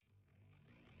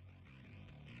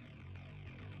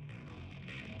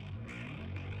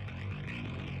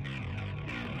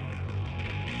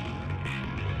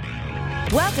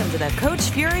Welcome to the Coach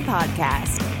Fury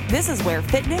Podcast. This is where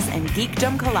fitness and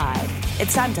geekdom collide.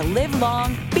 It's time to live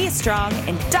long, be strong,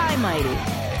 and die mighty.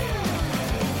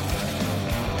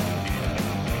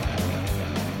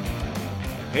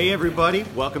 Hey everybody,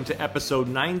 welcome to episode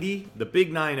 90, the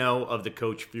big 90 of the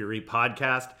Coach Fury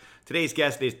Podcast. Today's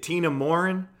guest is Tina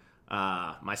Morin,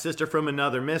 my sister from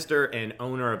another mister and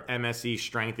owner of MSC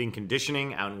Strength and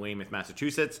Conditioning out in Weymouth,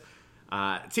 Massachusetts.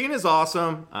 Tina's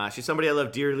awesome. She's somebody I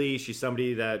love dearly. She's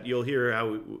somebody that you'll hear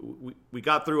how we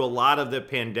got through a lot of the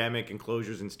pandemic and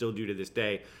closures and still do to this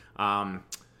day.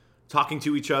 Talking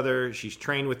to each other. She's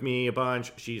trained with me a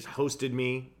bunch. She's hosted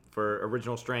me for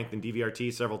Original Strength and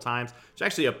DVRT several times. She's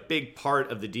actually a big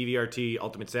part of the DVRT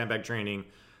Ultimate Sandbag Training,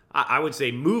 I would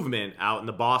say, movement out in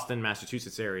the Boston,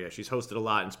 Massachusetts area. She's hosted a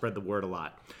lot and spread the word a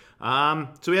lot.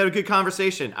 So we had a good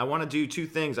conversation. I want to do two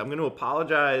things. I'm going to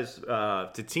apologize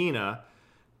to Tina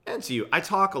and to you. I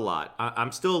talk a lot.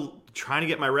 I'm still trying to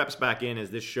get my reps back in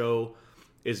as this show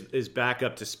is back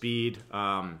up to speed.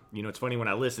 It's funny when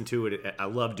I listen to it, I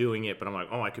love doing it, but I'm like,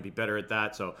 oh, I could be better at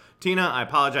that. So Tina, I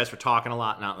apologize for talking a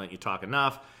lot, not letting you talk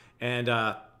enough,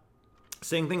 and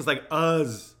saying things like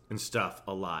 "us" and stuff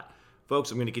a lot. Folks,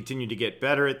 I'm going to continue to get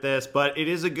better at this, but it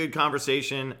is a good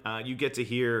conversation. You get to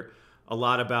hear a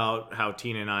lot about how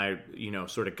Tina and I,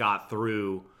 sort of got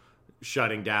through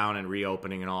shutting down and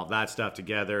reopening and all of that stuff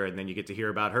together. And then you get to hear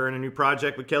about her and a new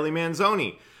project with Kelly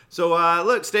Manzoni. So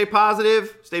look, stay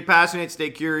positive, stay passionate, stay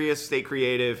curious, stay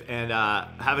creative, and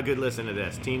have a good listen to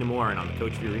this. Tina Morin on the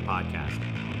Coach Fury Podcast.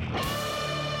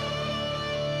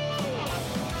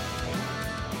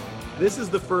 This is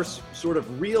the first sort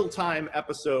of real-time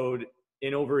episode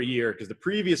in over a year, because the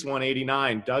previous one,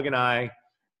 89, Doug and I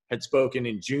had spoken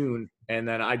in June, and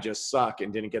then I just suck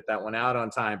and didn't get that one out on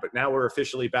time. But now we're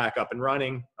officially back up and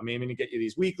running. I'm aiming to get you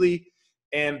these weekly.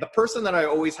 And the person that I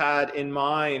always had in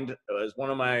mind was one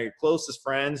of my closest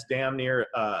friends, damn near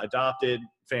adopted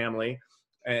family,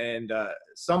 and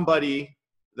somebody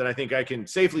that I think I can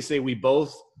safely say we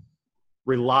both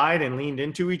relied and leaned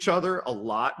into each other a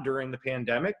lot during the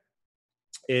pandemic,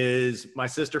 is my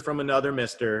sister from another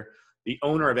mister, the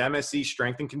owner of MSC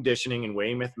Strength and Conditioning in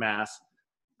Weymouth, Mass.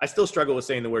 I still struggle with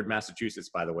saying the word Massachusetts,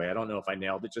 by the way. I don't know if I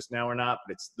nailed it just now or not,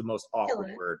 but it's the most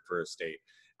awkward word for a state.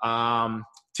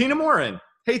 Tina Morin.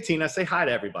 Hey, Tina, say hi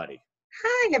to everybody.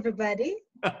 Hi, everybody.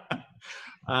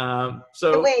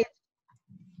 So wave.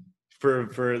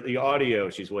 For the audio,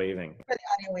 she's waving. For the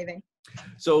audio waving.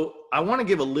 So I want to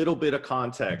give a little bit of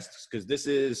context, because this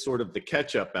is sort of the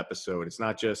catch-up episode. It's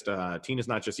not just, Tina's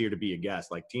not just here to be a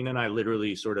guest. Like, Tina and I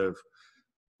literally sort of,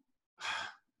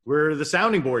 we're the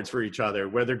sounding boards for each other,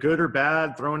 whether good or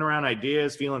bad, throwing around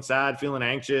ideas, feeling sad, feeling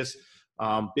anxious,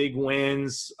 big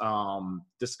wins,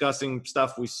 discussing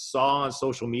stuff we saw on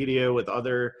social media with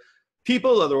other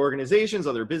people, other organizations,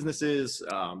 other businesses,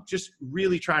 just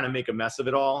really trying to make a mess of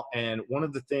it all. And one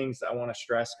of the things I want to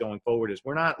stress going forward is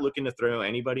we're not looking to throw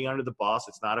anybody under the bus.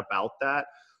 It's not about that.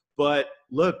 But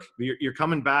look, you're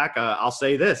coming back. I'll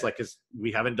say this, because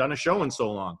we haven't done a show in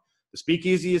so long. The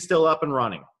Speakeasy is still up and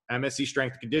running. MSC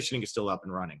Strength and Conditioning is still up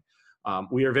and running.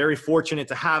 We are very fortunate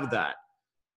to have that.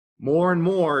 More and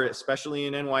more, especially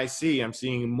in NYC, I'm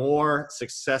seeing more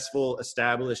successful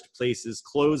established places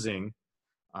closing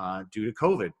due to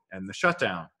COVID and the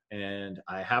shutdown. And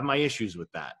I have my issues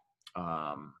with that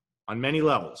on many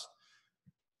levels.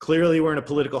 Clearly, we're in a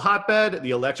political hotbed.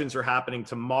 The elections are happening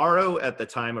tomorrow at the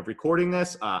time of recording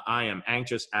this. I am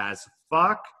anxious as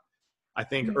fuck. I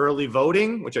think early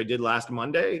voting, which I did last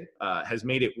Monday, has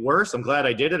made it worse. I'm glad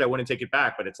I did it. I wouldn't take it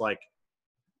back, but it's like,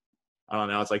 I don't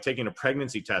know. It's like taking a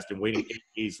pregnancy test and waiting 8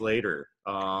 days later.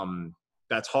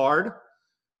 That's hard.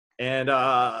 And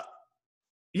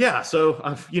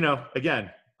so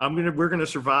again, we're gonna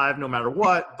survive no matter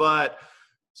what. But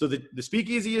so the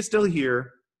Speakeasy is still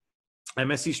here.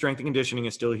 MSC Strength and Conditioning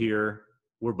is still here.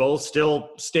 We're both still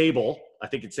stable, I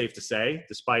think it's safe to say,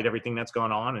 despite everything that's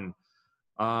gone on. And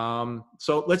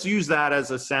so let's use that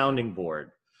as a sounding board.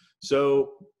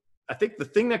 So I think the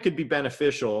thing that could be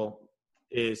beneficial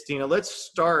is, Tina, let's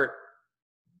start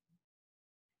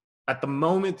at the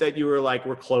moment that you were like,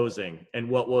 we're closing, and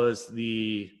what was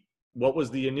the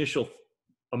initial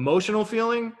emotional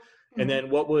feeling, and then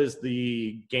what was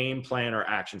the game plan or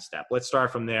action step? Let's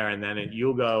start from there, and then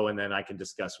you'll go, and then I can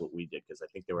discuss what we did, because I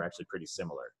think they were actually pretty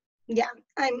similar. Yeah,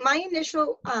 my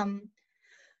initial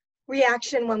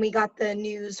reaction when we got the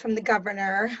news from the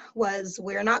governor was,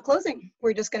 we're not closing.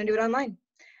 We're just going to do it online.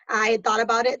 I had thought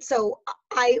about it. So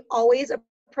I always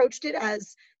approached it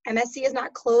as MSC is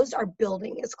not closed, our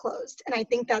building is closed. And I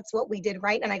think that's what we did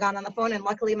right. And I got on the phone, and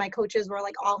luckily my coaches were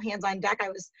like all hands on deck. I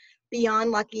was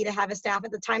beyond lucky to have a staff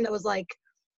at the time that was like,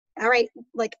 all right,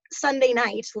 like Sunday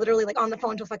night, literally like on the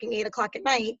phone till fucking 8 o'clock at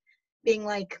night, being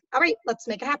like, all right, let's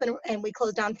make it happen. And we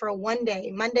closed down for a 1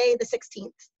 day. Monday, the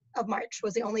 16th of March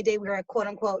was the only day we were quote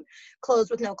unquote closed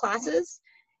with no classes.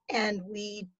 And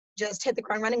we just hit the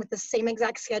ground running with the same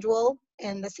exact schedule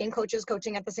and the same coaches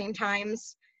coaching at the same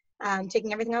times,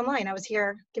 taking everything online. I was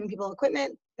here giving people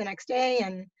equipment the next day,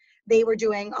 and they were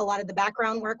doing a lot of the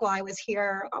background work while I was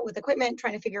here with equipment,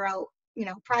 trying to figure out,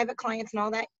 private clients and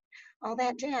all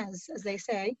that jazz, as they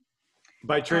say.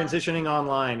 By transitioning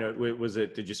online,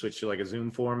 did you switch to like a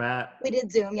Zoom format? We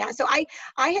did Zoom, yeah. So I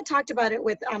had talked about it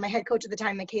with my head coach at the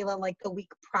time, Michaela, like the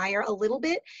week prior a little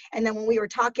bit. And then when we were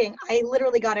talking, I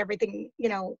literally got everything,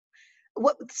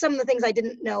 what some of the things I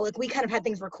didn't know, like we kind of had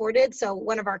things recorded. So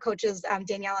one of our coaches,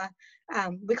 Daniela,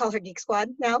 we call her Geek Squad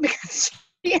now because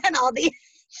she had all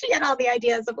the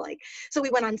ideas of like, so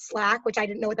we went on Slack, which I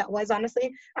didn't know what that was,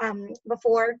 honestly,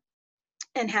 before,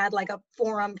 and had like a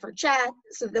forum for chat.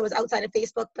 So that was outside of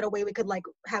Facebook, but a way we could like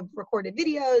have recorded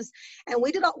videos. And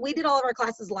we did all of our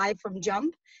classes live from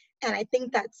jump. And I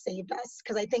think that saved us,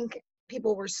 because I think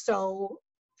people were so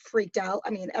freaked out. I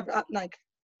mean,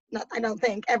 I don't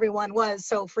think everyone was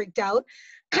so freaked out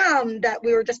that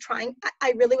we were just trying.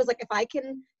 I really was like, if I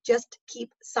can just keep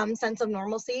some sense of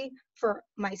normalcy for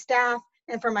my staff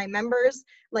and for my members,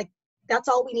 like that's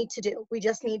all we need to do. We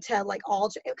just need to like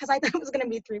because I thought it was going to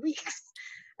be 3 weeks.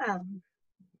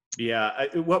 Yeah.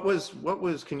 What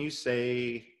was, can you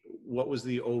say, what was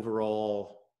the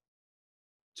overall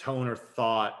tone or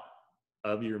thought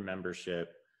of your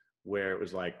membership, where it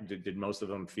was like, did most of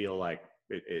them feel like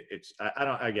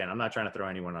I'm not trying to throw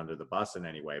anyone under the bus in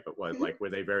any way, but were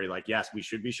they very like, yes, we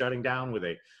should be shutting down? Were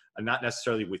they not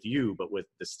necessarily with you, but with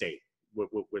the state? Were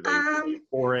they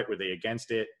for it? Were they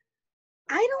against it?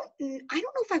 I don't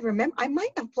know if I remember. I might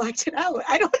have blacked it out.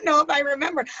 I don't know if I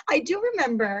remember. I do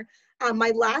remember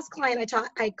my last client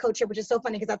I coached her, which is so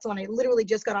funny because that's the one I literally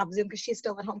just got off Zoom, because she's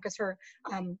still at home because her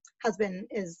husband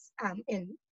is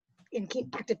in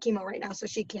active chemo right now, so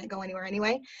she can't go anywhere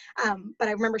anyway. But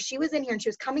I remember she was in here and she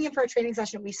was coming in for a training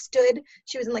session.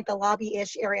 She was in like the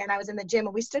lobby-ish area, and I was in the gym,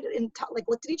 and we stood and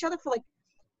looked at each other for like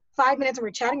 5 minutes, and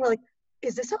we're chatting. We're like, I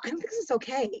don't think this is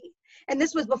okay. And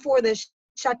this was before the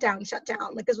shutdown.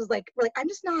 Like this was like, we're like,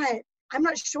 I'm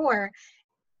not sure.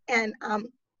 And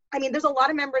I mean, there's a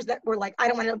lot of members that were like, I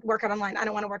don't want to work out online. I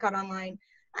don't want to work out online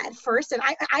at first. And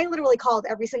I literally called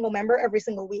every single member every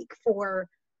single week for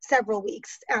several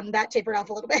weeks. That tapered off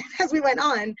a little bit as we went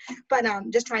on, but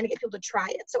just trying to get people to try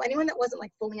it. So anyone that wasn't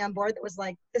like fully on board, that was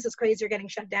like, this is crazy, you're getting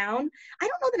shut down, I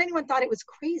don't know that anyone thought it was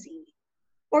crazy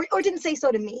or didn't say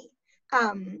so to me.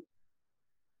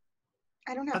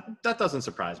 I don't know. That doesn't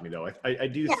surprise me though. I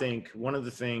do think one of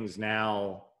the things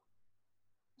now,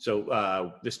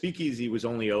 so the Speakeasy was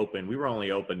only open. We were only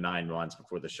open 9 months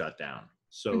before the shutdown.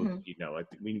 So,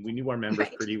 we knew our members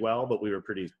pretty well, but we were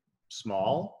pretty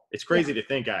small. It's crazy to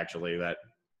think actually that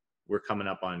we're coming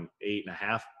up on 8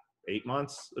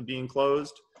 months of being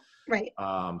closed. Right.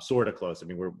 Sort of close. I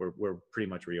mean, we're pretty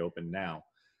much reopened now.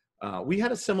 We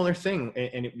had a similar thing,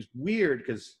 and it was weird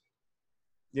because,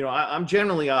 I'm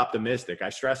generally optimistic. I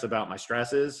stress about my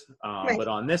stresses, but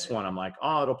on this one, I'm like,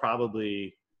 oh, it'll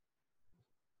probably,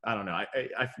 I don't know.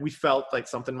 We felt like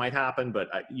something might happen, but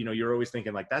you're always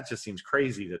thinking like, that just seems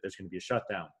crazy that there's going to be a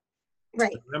shutdown.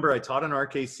 Right. Remember, I taught an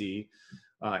RKC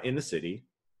in the city.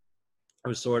 It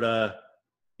was sort of,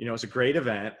 it's a great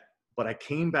event, but I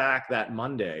came back that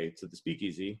Monday to the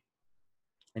Speakeasy,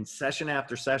 and session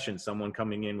after session, someone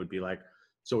coming in would be like,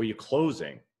 so are you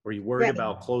closing? Or are you worried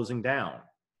about closing down?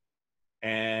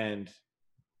 And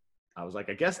I was like,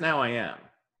 I guess now I am.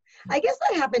 I guess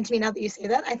that happened to me now that you say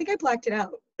that. I think I blacked it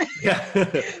out. Yeah.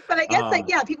 But I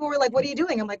guess people were like, what are you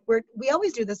doing? I'm like, we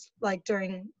always do this like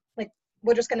during, like,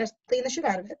 we're just going to clean the shit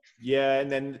out of it. Yeah.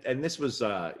 And this was,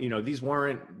 these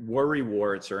weren't worry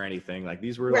warts or anything. Like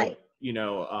these were like,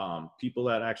 people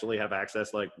that actually have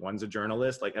access, like one's a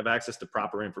journalist, like have access to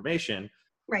proper information.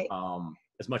 Right.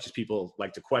 As much as people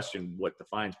like to question what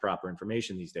defines proper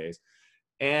information these days.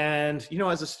 And,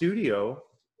 as a studio,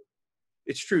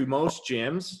 it's true. Most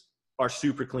gyms are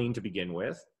super clean to begin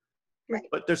with, right?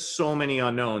 But there's so many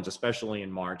unknowns, especially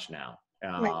in March now.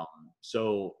 Right.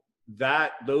 So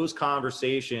those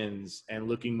conversations and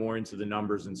looking more into the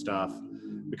numbers and stuff,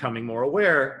 becoming more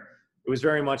aware, it was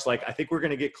very much like, I think we're going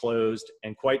to get closed.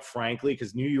 And quite frankly,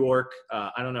 because New York,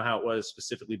 I don't know how it was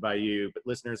specifically by you, but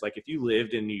listeners, like if you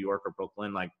lived in New York or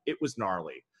Brooklyn, like it was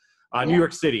gnarly. New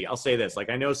York City, I'll say this. Like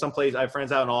I know I have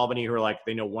friends out in Albany who are like,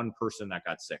 they know one person that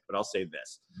got sick, but I'll say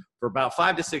this. For about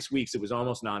 5 to 6 weeks, it was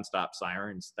almost nonstop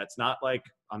sirens. That's not like,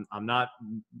 I'm not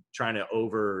trying to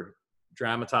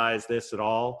dramatize this at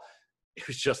all. It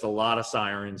was just a lot of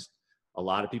sirens, a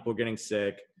lot of people getting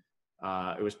sick.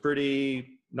 It was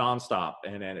pretty nonstop.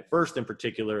 And at first, in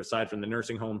particular, aside from the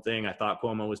nursing home thing, I thought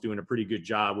Cuomo was doing a pretty good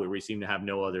job where we seem to have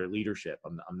no other leadership.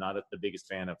 I'm not the biggest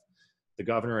fan of the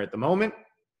governor at the moment.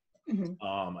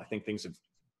 I think things have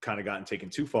kind of gotten taken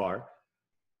too far.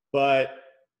 But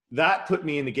that put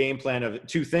me in the game plan of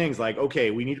two things, like,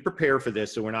 okay, we need to prepare for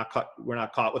this so we're not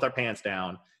caught with our pants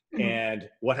down. And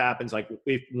what happens, like,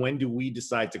 when do we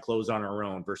decide to close on our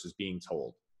own versus being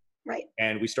told? Right.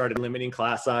 And we started limiting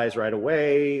class size right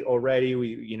away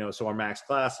already. So our max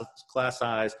class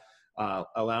size,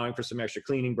 allowing for some extra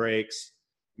cleaning breaks.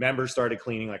 Members started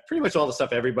cleaning, like pretty much all the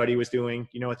stuff everybody was doing,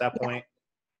 at that point.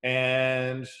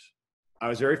 And I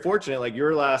was very fortunate, like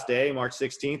your last day, March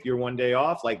 16th, your one day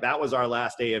off, like that was our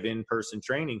last day of in-person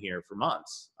training here for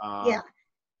months.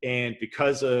 And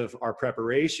because of our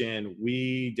preparation,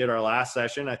 we did our last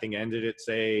session, I think ended at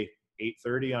say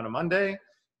 8:30 on a Monday.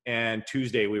 And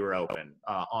Tuesday we were open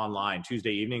online.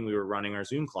 Tuesday evening we were running our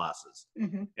Zoom classes.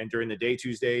 And during the day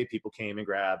Tuesday, people came and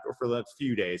grabbed, or for the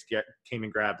few days, came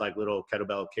and grabbed like little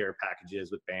kettlebell care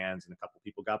packages with bands, and a couple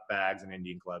people got bags and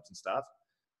Indian clubs and stuff.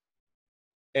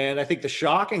 And I think the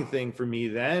shocking thing for me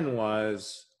then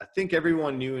was, I think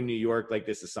everyone knew in New York, like,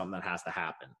 this is something that has to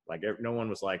happen. Like, no one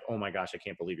was like, oh my gosh, I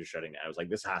can't believe you're shutting down. I was like,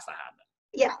 this has to happen.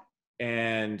 Yeah.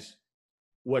 And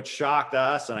what shocked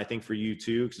us, and I think for you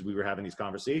too, because we were having these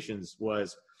conversations,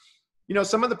 was,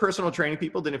 some of the personal training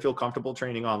people didn't feel comfortable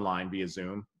training online via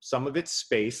Zoom. Some of it's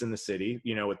space in the city,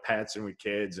 with pets and with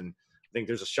kids. And I think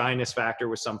there's a shyness factor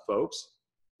with some folks.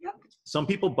 Yep. Some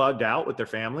people bugged out with their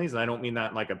families, and I don't mean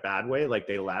that in like a bad way. Like,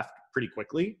 they left pretty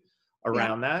quickly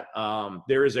around that.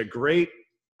 There is a great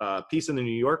piece in the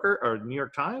New Yorker, or New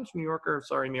York Times,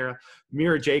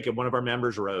 Mira Jacob, one of our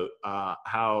members, wrote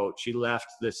how she left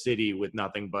the city with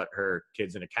nothing but her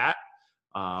kids and a cat,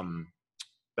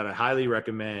 that I highly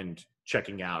recommend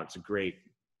checking out. It's a great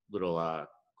little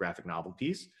graphic novel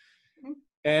piece.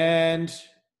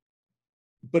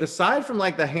 But aside from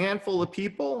like the handful of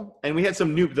people, and we had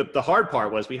some new, the hard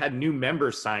part was we had new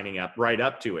members signing up right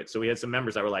up to it. So we had some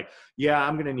members that were like, yeah,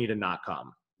 I'm going to need to not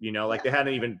come, they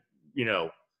hadn't even,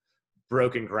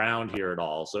 broken ground here at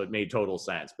all. So it made total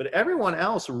sense. But everyone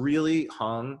else really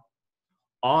hung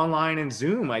online and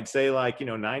Zoom. I'd say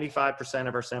 95%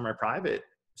 of our semi-private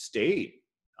stayed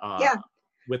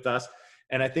with us.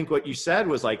 And I think what you said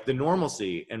was like the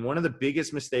normalcy. And one of the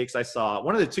biggest mistakes I saw,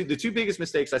 the two biggest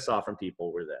mistakes I saw from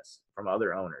people were from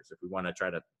other owners, if we want to try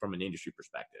to, from an industry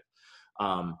perspective,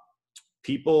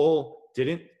 people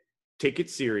didn't take it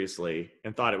seriously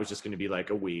and thought it was just going to be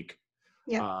like a week.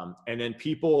 And then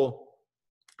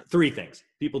three things.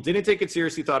 People didn't take it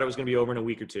seriously, thought it was going to be over in a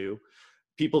week or two.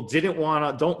 People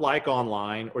don't like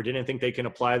online, or didn't think they can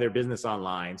apply their business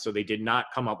online. So they did not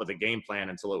come up with a game plan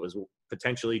until it was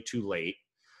potentially too late.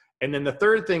 And then the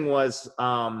third thing was,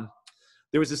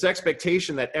 there was this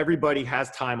expectation that everybody has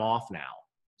time off now.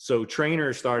 So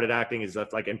trainers started acting as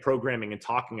if, like, in programming and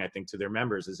talking, I think, to their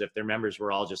members as if their members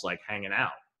were all just like hanging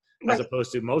out. As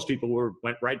opposed to most people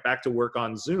went right back to work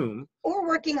on Zoom. Or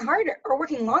working harder or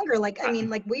working longer.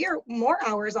 We are more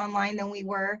hours online than we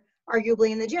were arguably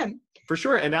in the gym. For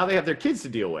sure. And now they have their kids to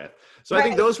deal with. So I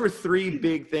think those were three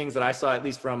big things that I saw, at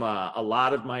least from a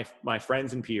lot of my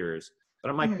friends and peers. But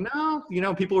I'm like,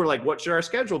 no, people were like, what should our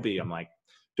schedule be? I'm like,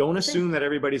 don't assume that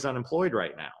everybody's unemployed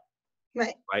right now.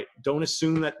 Right. Don't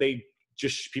assume that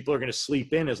people are going to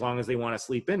sleep in as long as they want to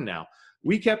sleep in now.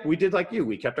 We did like you.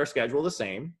 We kept our schedule the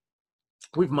same.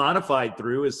 We've modified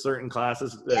through as certain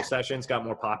classes, sessions got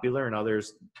more popular and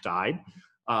others died.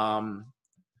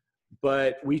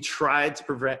 But we tried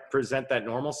to present that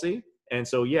normalcy. And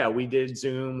so, we did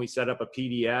Zoom. We set up a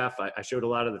PDF. I showed a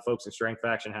lot of the folks in Strength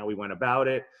Faction how we went about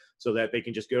it so that they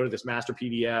can just go to this master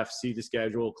PDF, see the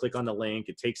schedule, click on the link.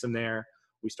 It takes them there.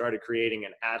 We started creating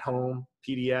an at-home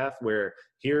PDF where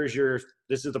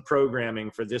this is the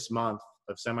programming for this month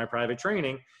of semi-private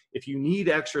training. If you need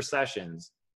extra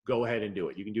sessions, go ahead and do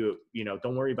it. You can do it,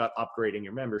 don't worry about upgrading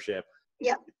your membership.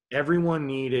 Everyone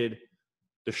needed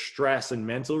the stress and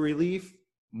mental relief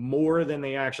more than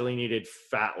they actually needed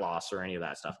fat loss or any of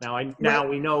that stuff. Now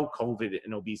we know COVID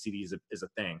and obesity is a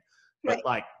thing, but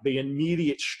like the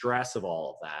immediate stress of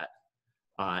all of that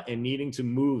and needing to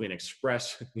move and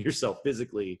express yourself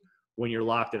physically when you're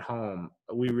locked at home,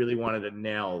 we really wanted to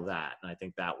nail that. And I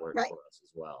think that worked for us as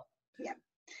well.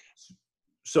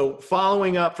 So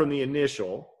following up from the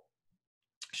initial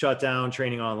shutdown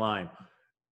training online,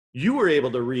 you were able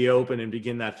to reopen and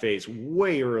begin that phase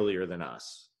way earlier than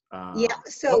us.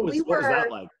 So what was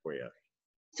that like for you?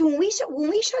 So when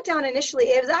we shut down initially,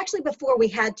 it was actually before we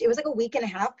had to, it was like a week and a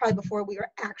half, probably before we were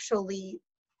actually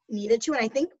needed to. And I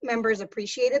think members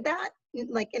appreciated that.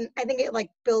 Like, and I think it like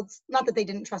builds, not that they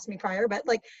didn't trust me prior, but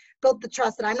like built the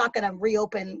trust that I'm not going to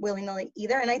reopen willy-nilly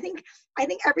either. And I think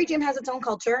every gym has its own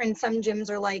culture, and some gyms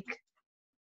are like,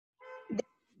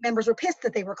 members were pissed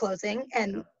that they were closing,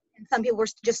 and some people were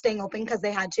just staying open because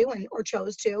they had to or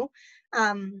chose to.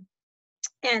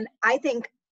 And I think,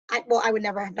 I would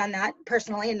never have done that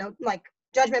personally, and no like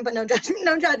judgment, but no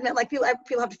judgment. Like people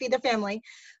have to feed their family,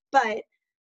 but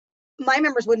my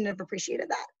members wouldn't have appreciated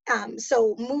that.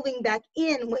 So moving back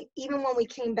in, even when we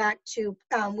came back to,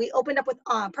 we opened up with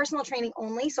personal training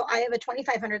only. So I have a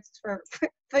 2,500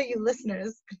 for you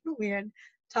listeners. Weird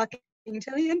talking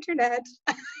to the internet.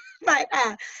 But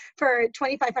for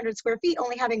 2,500 square feet,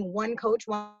 only having one coach,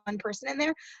 one person in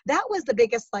there, that was the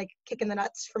biggest like kick in the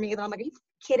nuts for me. That I'm like, are you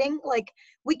kidding? Like,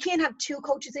 we can't have two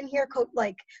coaches in here.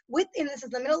 And this is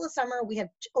the middle of the summer. We have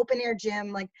open air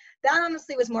gym. Like, that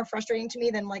honestly was more frustrating to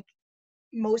me than like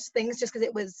most things, just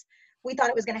because we thought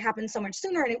it was going to happen so much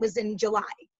sooner, and it was in July,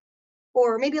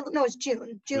 or maybe no, it's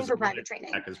June for private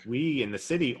training. Because we in the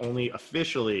city only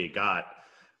officially got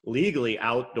legally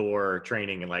outdoor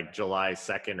training in like July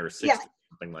 2nd or 6th,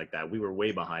 something like that. We were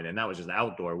way behind, and that was just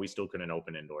outdoor. We still couldn't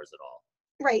open indoors at all.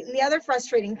 Right. And the other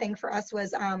frustrating thing for us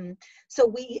was, so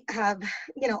we have,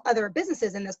 other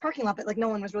businesses in this parking lot, but like no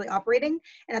one was really operating.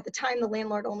 And at the time, the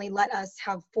landlord only let us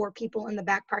have 4 people in the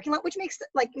back parking lot, which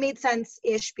made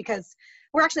sense-ish, because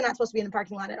we're actually not supposed to be in the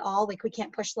parking lot at all. Like, we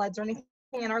can't push sleds or anything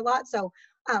in our lot. So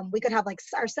we could have like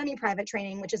our semi-private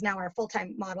training, which is now our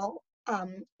full-time model,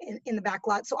 in the back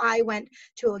lot. So I went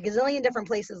to a gazillion different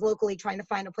places locally trying to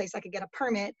find a place I could get a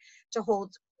permit to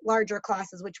hold larger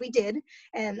classes, which we did.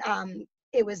 And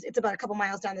it's about a couple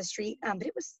miles down the street, but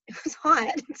it was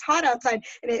hot. It's hot outside,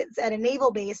 and it's at a naval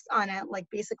base on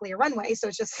basically a runway, so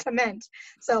it's just cement.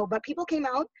 So, but people came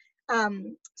out.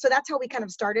 So that's how we kind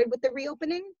of started with the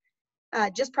reopening,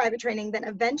 just private training. Then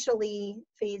eventually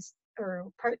phase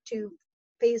 2, part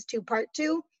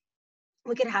 2,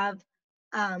 we could have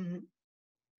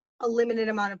a limited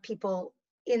amount of people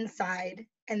inside.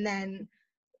 And then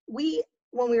when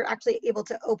we were actually able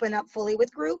to open up fully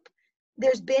with group,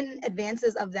 there's been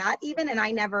advances of that even, and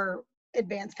I never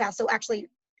advanced past. So actually,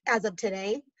 as of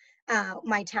today,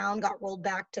 my town got rolled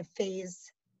back to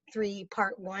phase 3,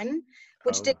 part 1,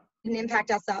 which didn't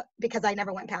impact us because I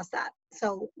never went past that.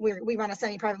 So we run a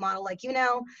semi-private model like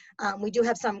we do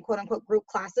have some quote unquote group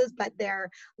classes, but they're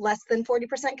less than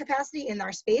 40% capacity in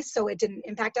our space. So it didn't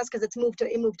impact us because it moved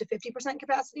to 50%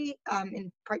 capacity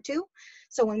in part 2.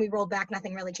 So when we rolled back,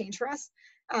 nothing really changed for us.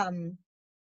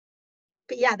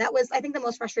 But yeah, that was, I think, the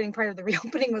most frustrating part of the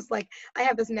reopening was like, I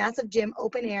have this massive gym,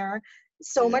 open air,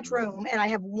 so much room, and I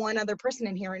have one other person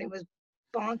in here, and it was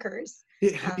bonkers.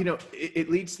 It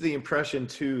leads to the impression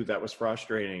too that was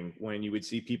frustrating when you would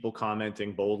see people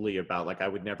commenting boldly about like, I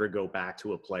would never go back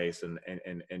to a place, and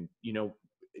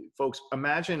folks,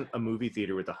 imagine a movie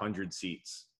theater with 100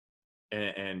 seats,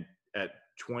 and at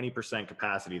 20%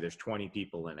 capacity, there's 20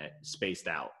 people in it, spaced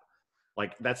out.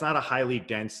 Like, that's not a highly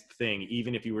dense thing,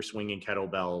 even if you were swinging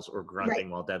kettlebells or grunting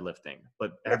while deadlifting.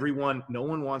 But no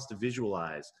one wants to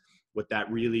visualize what that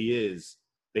really is.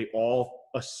 They all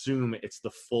assume it's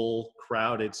the full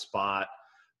crowded spot,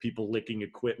 people licking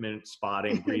equipment,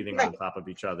 spotting, breathing on top of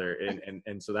each other.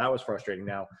 And so that was frustrating.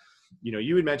 Now,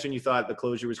 you had mentioned you thought the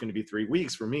closure was going to be 3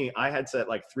 weeks. For me, I had set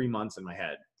like 3 months in my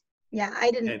head. Yeah,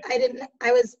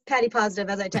 I was patty positive,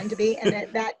 as I tend to be, and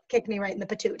that kicked me right in the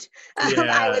patoot.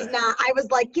 I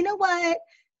was like, you know what,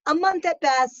 a month at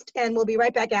best, and we'll be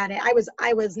right back at it.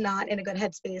 I was not in a good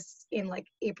headspace in like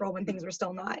April when things were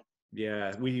still not.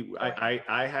 Yeah,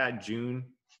 I had June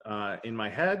in my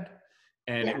head,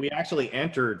 and we actually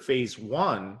entered phase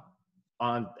 1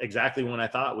 on exactly when I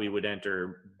thought we would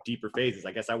enter deeper phases.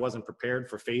 I guess I wasn't prepared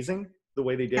for phasing the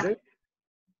way they did it.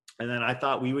 And then I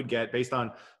thought we would get, based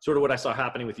on sort of what I saw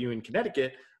happening with you in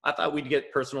Connecticut, I thought we'd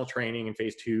get personal training in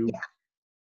phase 2,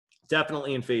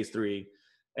 definitely in phase 3.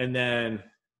 And then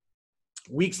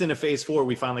weeks into phase 4,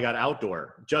 we finally got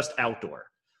just outdoor.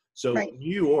 So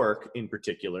New York in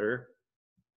particular,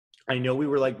 I know we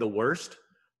were like the worst,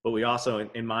 but we also,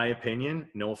 in my opinion,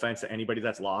 no offense to anybody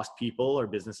that's lost people or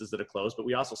businesses that have closed, but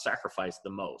we also sacrificed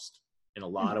the most in a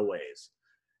lot of ways.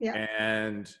 Yeah.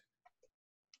 And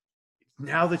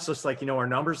now that's just like, our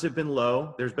numbers have been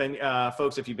low. There's been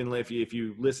folks, if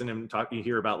you listen and talk, you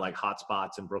hear about like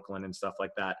hotspots in Brooklyn and stuff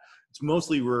like that. It's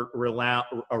mostly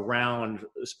around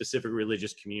specific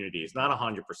religious communities, not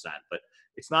 100%, but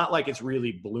it's not like it's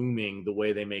really blooming the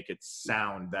way they make it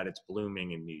sound that it's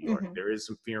blooming in New York. There is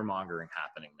some fear mongering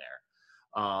happening there.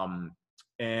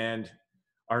 And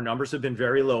our numbers have been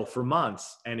very low for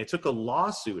months. And it took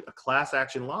a class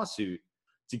action lawsuit,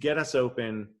 to get us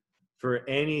open for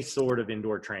any sort of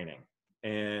indoor training.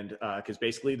 And because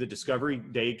basically the discovery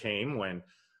day came when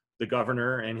the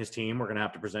governor and his team were going to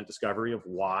have to present discovery of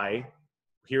why,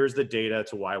 here's the data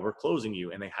to why we're closing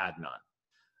you. And they had none.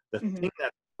 The thing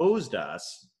that opposed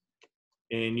us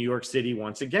in New York City,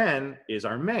 once again, is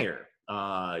our mayor.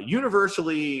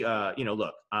 Universally,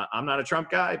 look, I'm not a Trump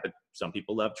guy, but some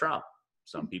people love Trump.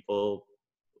 Some people,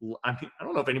 I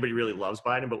don't know if anybody really loves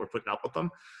Biden, but we're putting up with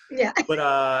them. Yeah.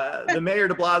 But the mayor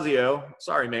de Blasio,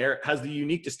 sorry, mayor, has the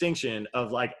unique distinction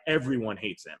of like everyone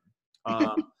hates him.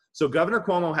 So Governor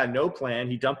Cuomo had no plan.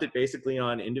 He dumped it basically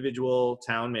on individual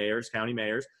town mayors, county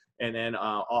mayors, and then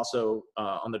also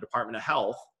on the Department of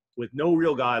Health, with no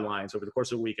real guidelines over the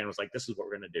course of the weekend. Was like, this is what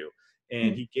we're going to do.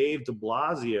 And he gave de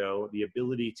Blasio the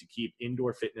ability to keep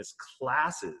indoor fitness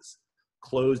classes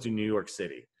closed in New York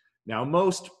City. Now,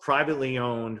 most privately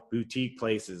owned boutique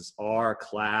places are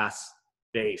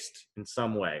class-based in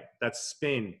some way. That's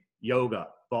spin, yoga,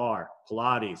 bar,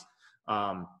 Pilates,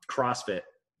 CrossFit,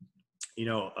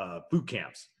 boot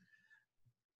camps.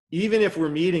 Even if we're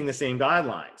meeting the same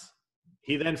guidelines,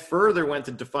 he then further went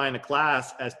to define a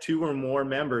class as 2 or more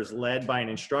members led by an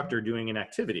instructor doing an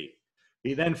activity.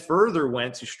 He then further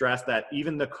went to stress that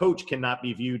even the coach cannot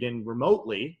be viewed in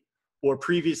remotely or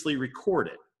previously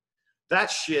recorded.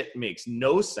 That shit makes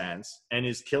no sense and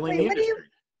is killing the industry.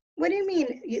 What do you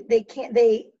mean they can't?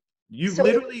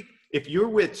 Literally, if you're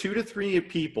with 2 to 3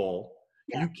 people,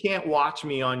 you can't watch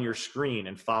me on your screen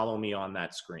and follow me on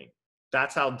that screen.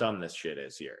 That's how dumb this shit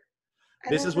is here.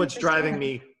 This is what's driving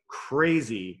me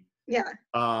crazy.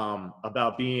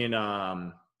 About being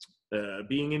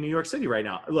in New York City right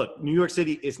now. Look, New York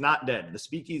City is not dead. The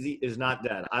Speakeasy is not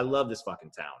dead. I love this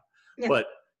fucking town. But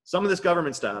some of this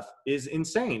government stuff is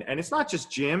insane. And it's not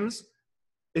just gyms,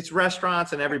 it's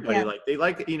restaurants and everybody.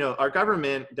 Our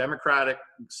government, Democratic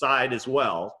side as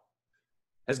well,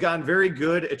 has gotten very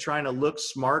good at trying to look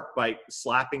smart by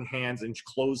slapping hands and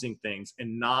closing things,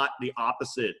 and not the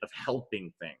opposite of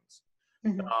helping things.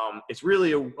 It's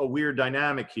really a weird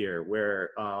dynamic here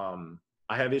where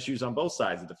I have issues on both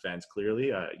sides of the fence,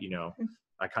 clearly.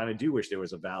 I kind of do wish there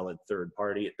was a valid third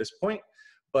party at this point.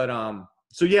 But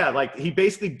he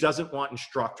basically doesn't want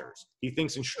instructors. He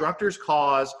thinks instructors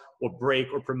cause or break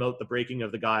or promote the breaking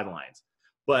of the guidelines.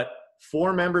 But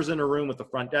 4 members in a room with the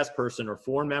front desk person or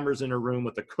 4 members in a room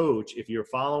with the coach, if you're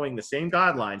following the same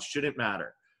guidelines, shouldn't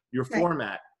matter. Your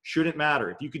format shouldn't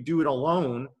matter. If you could do it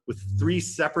alone with 3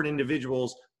 separate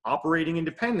individuals operating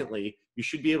independently, you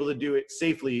should be able to do it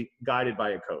safely, guided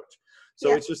by a coach.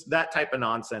 So it's just that type of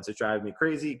nonsense that drives me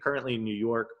crazy. Currently in New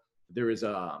York, there is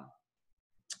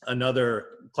another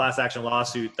class action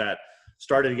lawsuit that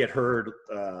started to get heard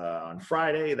on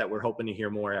Friday that we're hoping to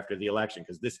hear more after the election,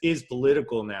 because this is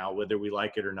political now, whether we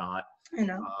like it or not. I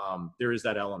know. There is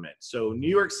that element. So New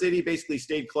York City basically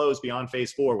stayed closed beyond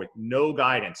phase 4 with no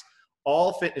guidance.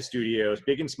 All fitness studios,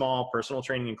 big and small, personal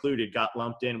training included, got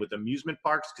lumped in with amusement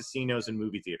parks, casinos, and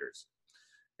movie theaters.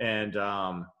 And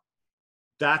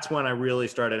that's when I really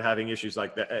started having issues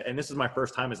like that. And this is my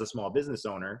first time as a small business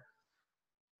owner,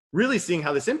 really seeing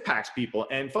how this impacts people.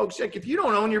 And folks, like, if you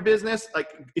don't own your business, like,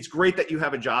 it's great that you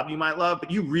have a job you might love,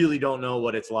 but you really don't know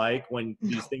what it's like when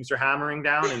these things are hammering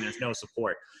down and there's no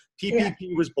support.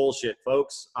 PPP was bullshit,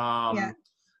 folks. The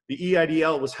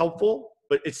EIDL was helpful,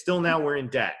 but it's still, now we're in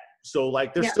debt. So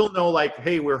like, there's still no like,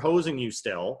 hey, we're hosing you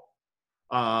still.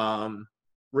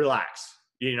 Relax.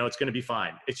 It's going to be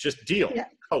fine. It's just deal.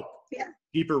 Cope.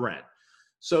 Deeper rent.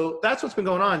 So that's what's been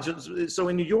going on. So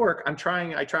in New York, I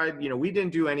tried, we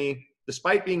didn't do any,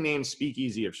 despite being named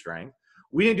Speakeasy of Strength,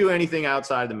 we didn't do anything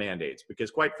outside the mandates, because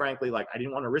quite frankly, like, I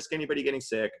didn't want to risk anybody getting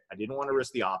sick. I didn't want to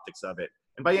risk the optics of it.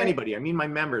 And by anybody, I mean my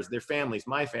members, their families,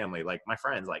 my family, like my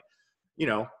friends, like,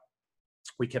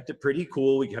 we kept it pretty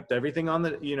cool. We kept everything on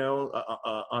the,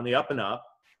 on the up and up.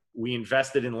 We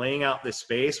invested in laying out this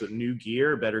space with new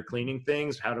gear, better cleaning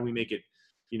things. How do we make it,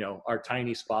 our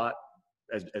tiny spot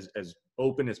as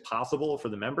open as possible for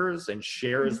the members and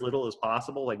share as little as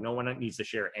possible? Like, no one needs to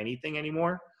share anything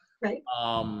anymore. Right.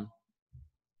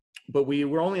 But we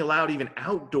were only allowed even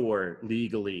outdoor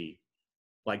legally,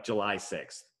 like July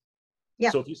 6th.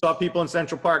 So if you saw people in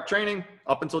Central Park training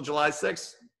up until July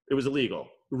 6th, it was illegal.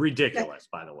 Ridiculous,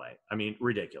 by the way. I mean,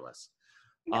 ridiculous.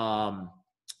 And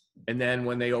then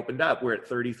when they opened up, we're at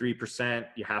 33%.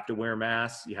 You have to wear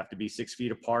masks. You have to be 6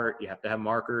 feet apart. You have to have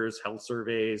markers, health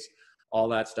surveys, all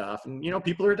that stuff. And,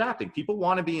 people are adapting. People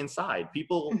want to be inside.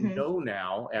 People know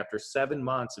now, after 7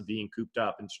 months of being cooped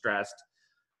up and stressed,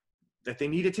 that they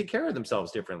need to take care of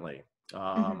themselves differently.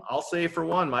 I'll say for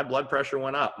one, my blood pressure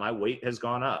went up. My weight has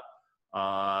gone up.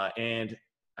 And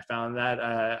I found that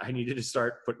I needed to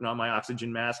start putting on my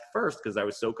oxygen mask first because I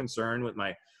was so concerned with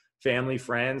my family,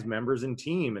 friends, members, and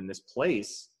team in this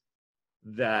place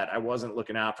that I wasn't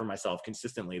looking out for myself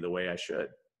consistently the way I should.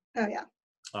 Oh, yeah.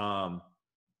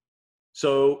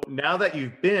 So now that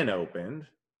you've been opened,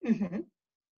 Mm-hmm.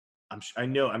 I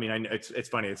know, it's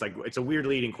funny. It's like, it's a weird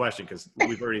leading question because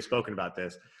we've already spoken about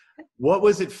this. What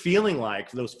was it feeling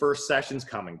like those first sessions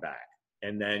coming back?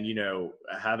 And then,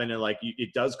 having to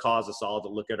it does cause us all to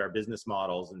look at our business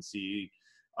models and see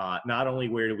not only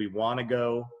where do we want to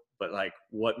go, but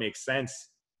what makes sense,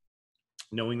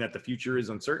 knowing that the future is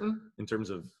uncertain in terms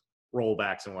of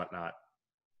rollbacks and whatnot.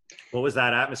 What was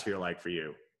that atmosphere like for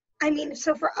you?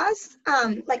 So for us,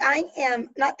 I am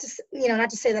not to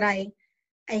say that I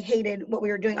hated what we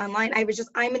were doing online.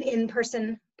 I'm an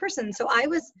in-person person. So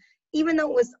even though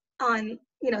it was on,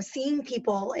 seeing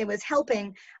people, it was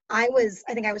helping. I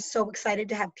think I was so excited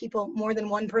to have people, more than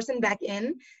one person back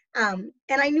in. And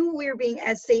I knew we were being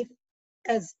as safe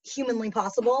as humanly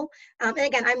possible. And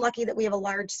again, I'm lucky that we have a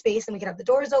large space and we can have the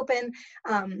doors open.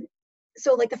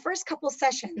 So the first couple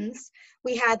sessions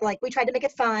we had, we tried to make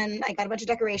it fun. I got a bunch of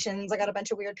decorations. I got a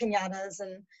bunch of weird piñatas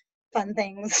and fun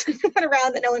things put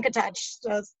around that no one could touch.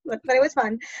 But it was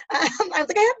fun. I was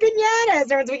like, I have piñatas.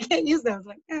 Everyone's, we can't use those.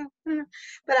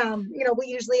 But we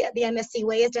usually at the MSC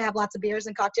way is to have lots of beers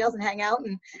and cocktails and hang out.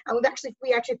 And we actually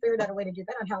figured out a way to do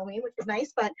that on Halloween, which was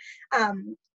nice. But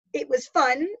it was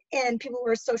fun and people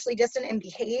were socially distant and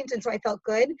behaved. And so I felt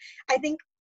good. I think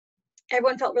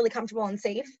everyone felt really comfortable and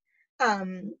safe.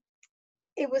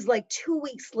 It was 2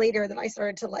 weeks later that I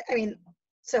started to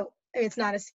it's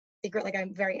not a secret,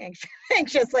 I'm very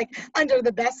anxious, under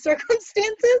the best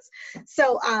circumstances.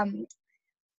 So,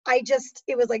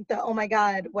 it was oh my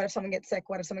God, what if someone gets sick?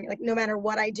 What if someone, no matter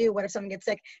what I do, what if someone gets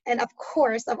sick? And of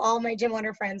course, of all my gym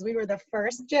owner friends, we were the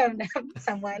first gym to have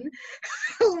someone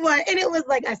who won, and it was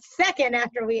a second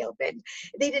after we opened.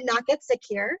 They did not get sick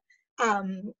here.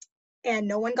 And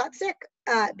no one got sick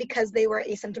because they were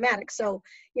asymptomatic. So,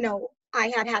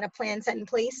 I had a plan set in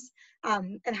place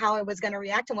and how I was going to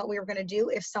react and what we were going to do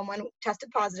if someone tested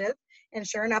positive. And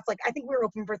sure enough, I think we were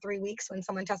open for 3 weeks when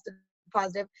someone tested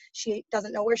positive. She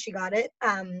doesn't know where she got it.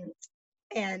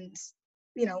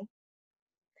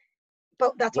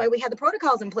 But that's why we had the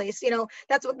protocols in place.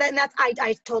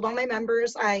 I told all my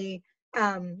members,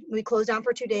 we closed down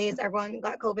for 2 days. Everyone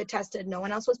got COVID tested. No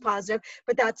one else was positive,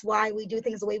 but that's why we do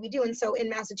things the way we do. And so in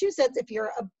Massachusetts, if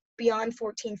you're beyond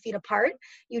 14 feet apart,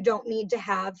 you don't need to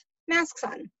have masks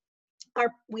on.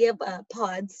 We have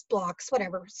pods, blocks,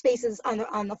 whatever, spaces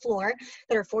on the floor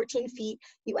that are 14 feet.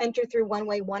 You enter through one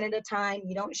way, one at a time.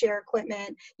 You don't share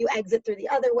equipment. You exit through the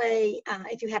other way.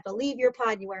 If you have to leave your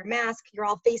pod, you wear a mask. You're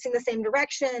all facing the same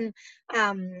direction.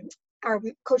 Our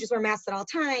coaches wear masks at all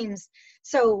times.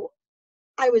 So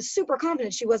I was super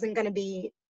confident she wasn't going to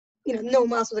be, no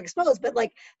one else was exposed, but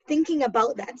thinking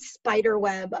about that spider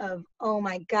web of, oh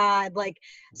my God,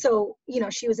 so,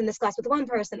 she was in this class with one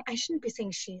person. I shouldn't be saying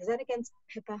she, is that against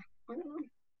HIPAA? I don't know.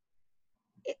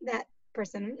 That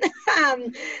person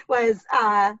was,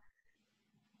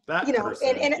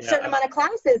 in a certain amount of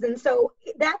classes. And so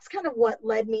that's kind of what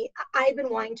led me. I've been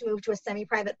wanting to move to a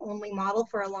semi-private only model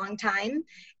for a long time.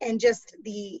 And just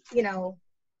the,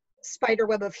 spider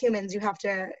web of humans you have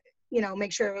to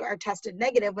make sure are tested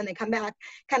negative when they come back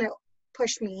kind of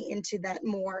pushed me into that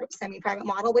more semi-private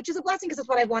model, which is a blessing because it's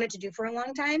what I've wanted to do for a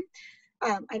long time.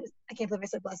 I can't believe I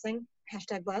said blessing,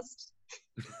 #blessed.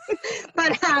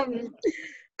 But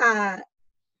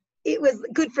it was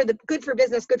good for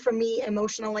business, good for me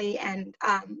emotionally. And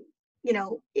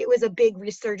it was a big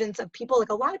resurgence of people.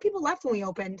 A lot of people left when we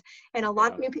opened and a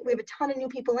lot of new people, we have a ton of new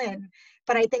people in,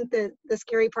 but I think the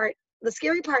scary part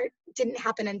didn't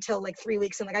happen until 3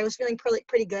 weeks. And I was feeling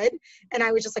pretty good. And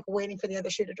I was just waiting for the other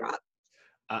shoe to drop.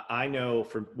 I know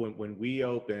from when we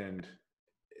opened,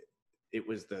 it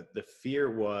was the fear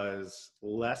was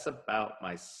less about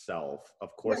myself.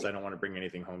 Of course, right. I don't want to bring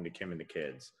anything home to Kim and the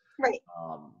kids. Right.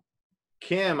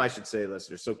 Kim, I should say,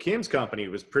 listeners. So Kim's company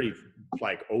was pretty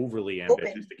overly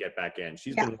ambitious to get back in.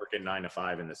 She's been working 9 to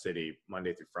 5 in the city,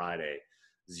 Monday through Friday,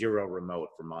 0 remote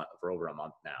for over a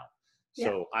month now.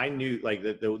 So I knew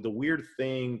the weird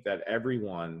thing that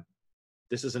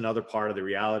this is another part of the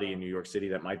reality in New York City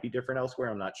that might be different elsewhere.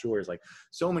 I'm not sure. Is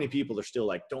so many people are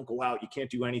still don't go out. You can't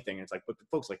do anything. And it's but the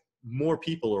folks, more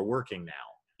people are working now.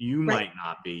 You might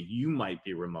not be, you might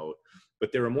be remote,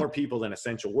 but there are more people than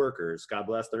essential workers. God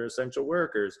bless their essential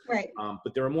workers. Right.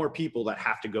 But there are more people that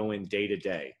have to go in day to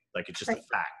day. It's just a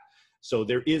fact. So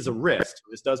there is a risk.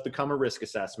 This does become a risk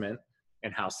assessment.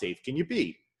 and how safe can you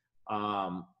be?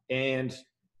 And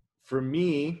for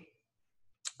me,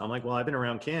 I'm like, well, I've been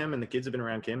around Kim and the kids have been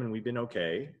around Kim and we've been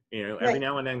okay. You know, every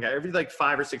now and then, every like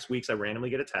 5 or 6 weeks, I randomly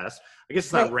get a test. I guess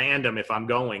it's not random if I'm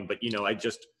going, but you know,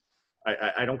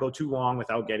 I don't go too long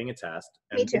without getting a test.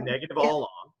 And Me too. been negative all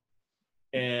along.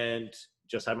 And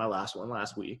just had my last one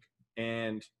last week.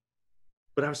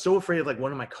 But I was so afraid of like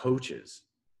one of my coaches.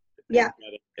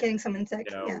 Getting someone sick.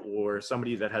 You know, or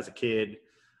somebody that has a kid.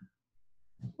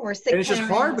 Or sick. And it's just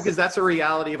hard because that's a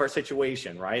reality of our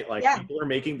situation, right? Like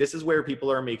this is where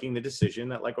people are making the decision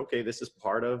that like, okay, this is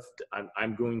part of,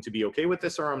 I'm going to be okay with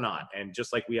this or I'm not. And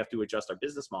just like we have to adjust our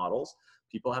business models,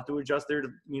 people have to adjust their,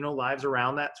 you know, lives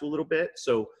around that too a little bit.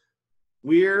 So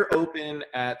we're open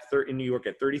in New York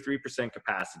at 33%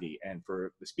 capacity. And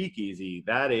for the speakeasy,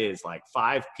 that is like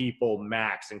 5 people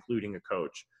max, including a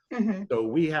coach. Mm-hmm. So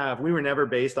we were never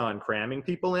based on cramming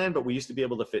people in, but we used to be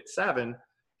able to fit 7.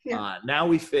 Now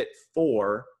we fit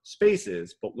 4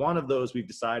 spaces, but one of those we've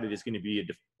decided is going to be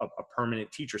a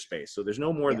permanent teacher space. So there's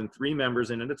no more than 3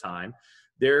 members in at a time.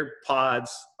 Their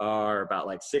pods are about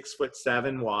like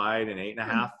 6'7" wide and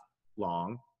 8.5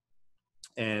 long.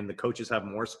 And the coaches have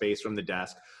more space from the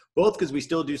desk, both because we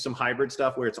still do some hybrid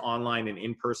stuff where it's online and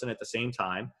in person at the same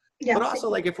time. But also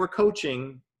like if we're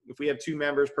coaching, if we have 2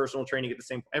 members, personal training at the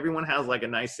same, everyone has like a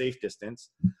nice safe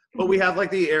distance. But we have like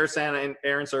the air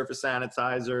and surface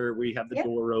sanitizer. We have the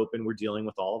door open. We're dealing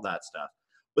with all of that stuff.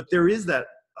 But there is that,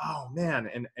 oh man.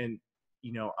 And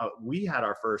you know, we had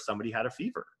our first, somebody had a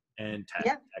fever and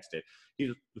texted.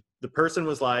 The person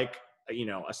was like, you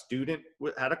know, a student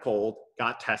had a cold,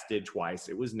 got tested twice.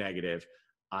 It was negative.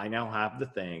 I now have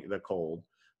the cold,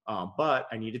 but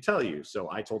I need to tell you. So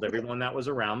I told everyone that was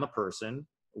around the person.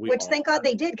 Which thank God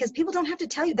they did, because people don't have to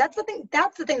tell you. That's the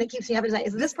thing that keeps me up at night,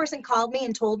 is this person called me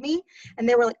and told me, and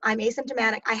they were like, I'm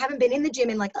asymptomatic. I haven't been in the gym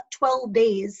in like 12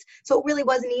 days. So it really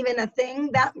wasn't even a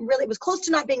thing. That really was close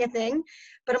to not being a thing.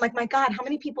 But I'm like, my God, how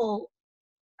many people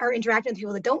are interacting with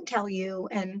people that don't tell you?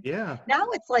 And now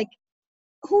it's like,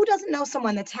 who doesn't know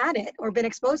someone that's had it or been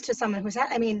exposed to someone who's had,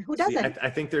 I mean, who doesn't? I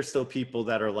think there's still people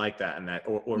that are like that, and that,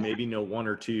 or maybe know 1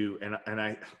 or 2. And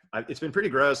I it's been pretty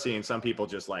gross seeing some people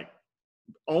just like,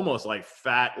 almost like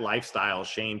fat lifestyle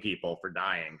shame people for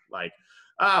dying. Like,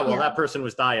 that person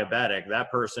was diabetic.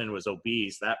 That person was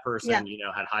obese. That person, you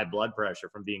know, had high blood pressure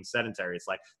from being sedentary. It's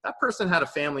like, that person had a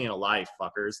family and a life,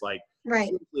 fuckers. Like,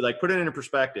 like put it into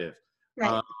perspective.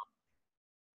 Right.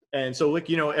 And so like,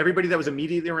 you know, everybody that was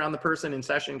immediately around the person in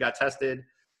session got tested.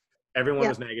 Everyone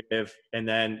was negative. And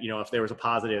then, you know, if there was a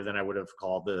positive, then I would have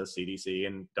called the CDC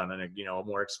and done a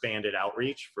more expanded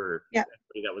outreach for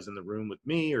everybody that was in the room with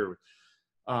me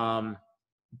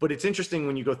but it's interesting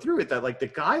when you go through it that like the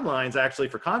guidelines actually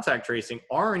for contact tracing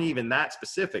aren't even that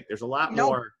specific. There's a lot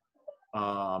more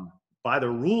by the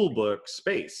rule book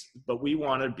space, but we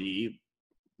want to be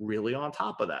really on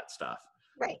top of that stuff.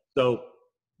 Right. So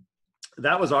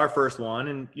that was our first one,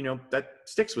 and you know, that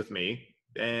sticks with me.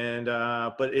 And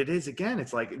but it is, again,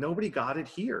 it's like nobody got it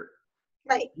here.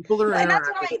 Right. People are, and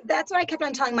that's what I kept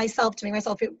on telling myself to make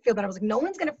myself feel better. I was like, no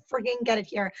one's gonna frigging get it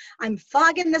here. I'm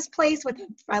fogging this place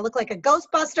I look like a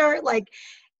Ghostbuster. Like,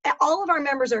 all of our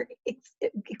members are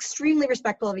extremely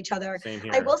respectful of each other. Same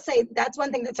here. I will say that's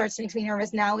one thing that starts to make me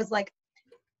nervous now is like,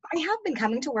 I have been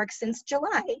coming to work since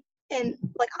July, and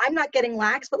like, I'm not getting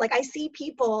lax, but like, I see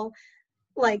people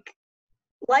like,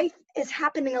 life is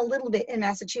happening a little bit in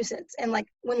Massachusetts, and like,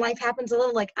 when life happens a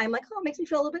little, like, I'm like, oh, it makes me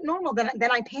feel a little bit normal. Then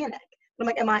I panic. I'm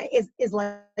like, is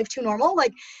life too normal?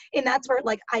 Like, and that's where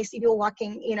like I see people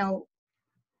walking, you know,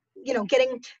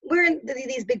 we're in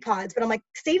these big pods, but I'm like,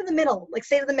 stay to the middle,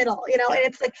 you know. And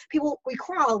it's like, people, we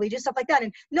crawl, we do stuff like that,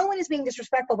 and no one is being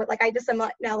disrespectful, but like, I'm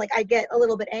not now, like, I get a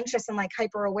little bit anxious and like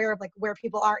hyper aware of like where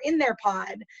people are in their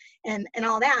pod and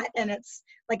all that. And it's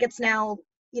like, it's now,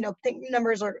 you know,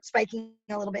 numbers are spiking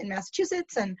a little bit in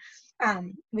Massachusetts, and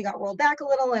we got rolled back a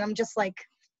little, and I'm just like,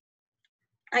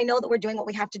 I know that we're doing what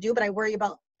we have to do, but I worry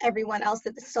about everyone else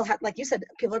that still have, like you said,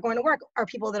 people are going to work. Are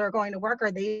people that are going to work, are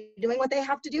they doing what they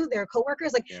have to do? Their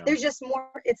coworkers, like, there's just more,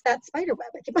 it's that spider web.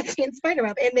 I keep on saying spider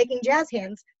web and making jazz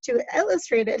hands to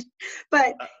illustrate it.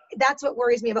 But that's what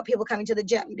worries me about people coming to the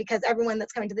gym, because everyone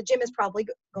that's coming to the gym is probably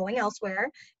going elsewhere,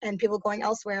 and people going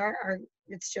elsewhere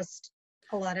it's just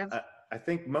a lot of. I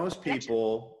think most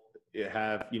people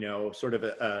have, you know, sort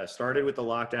of started with the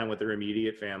lockdown with their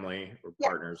immediate family or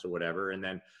partners or whatever. And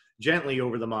then gently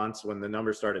over the months, when the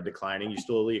numbers started declining, you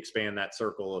slowly expand that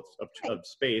circle of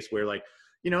space where, like,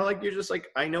 you know, like, you're just like,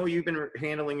 I know you've been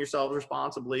handling yourselves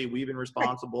responsibly. We've been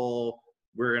responsible.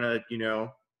 We're going to, you know,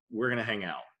 we're going to hang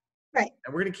out. Right.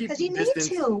 And we're going to keep Because you need distance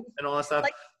to. and all that stuff.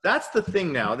 Like, That's the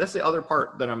thing now. That's the other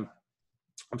part that I'm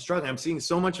struggling. I'm seeing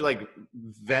so much like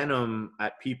venom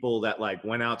at people that like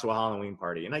went out to a Halloween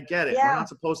party. And I get it. We're yeah. not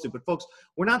supposed to, but folks,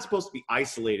 we're not supposed to be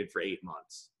isolated for 8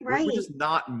 months. Right. We're just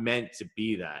not meant to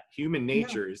be that. Human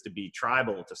nature is to be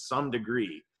tribal to some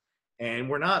degree. And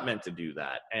we're not meant to do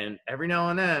that. And every now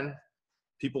and then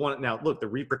people want, now look, the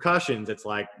repercussions, it's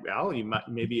like, well, you might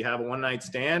maybe have a one night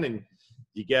stand and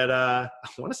you get I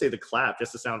want to say the clap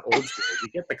just to sound old school. You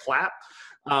get the clap,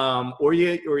 or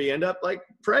you end up like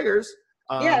Prager's.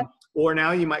 Or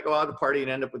now you might go out to party and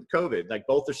end up with COVID. Like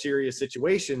both are serious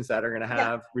situations that are going to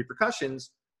have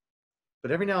repercussions.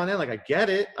 But every now and then, like I get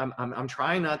it. I'm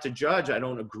trying not to judge. I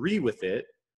don't agree with it.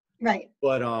 Right.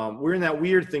 But we're in that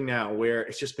weird thing now where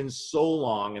it's just been so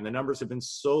long and the numbers have been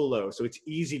so low. So it's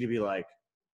easy to be like,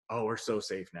 oh, we're so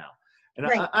safe now. And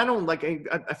I don't like.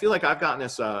 I feel like I've gotten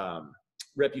this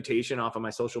reputation off of my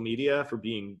social media for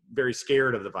being very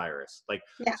scared of the virus. Like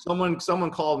someone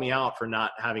called me out for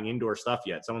not having indoor stuff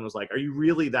yet. Someone was like, are you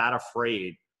really that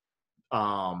afraid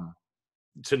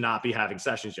to not be having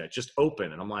sessions yet? Just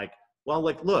open. And I'm like, well,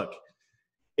 like, look,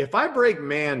 if I break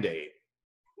mandate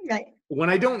when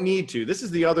I don't need to, this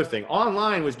is the other thing.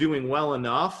 Online was doing well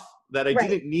enough that I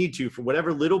didn't need to, for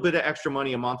whatever little bit of extra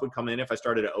money a month would come in if I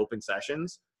started to open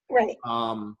sessions. Right.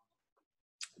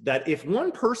 That if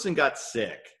one person got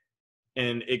sick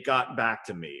and it got back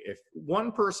to me, if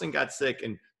one person got sick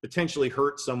and potentially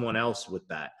hurt someone else with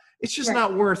that, it's just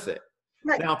not worth it.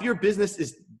 Right. Now, if your business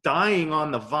is dying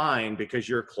on the vine because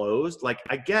you're closed, like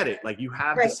I get it. Like you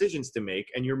have decisions to make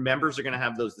and your members are going to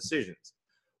have those decisions.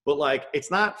 But like,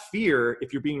 it's not fear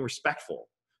if you're being respectful,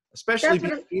 especially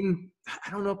I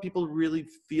don't know if people really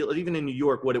feel, even in New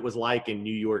York, what it was like in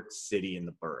New York City and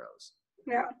the boroughs.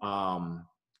 Yeah.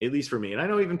 At least for me. And I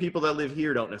know even people that live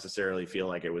here don't necessarily feel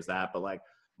like it was that, but like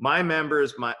my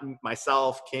members,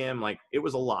 myself, Kim, like it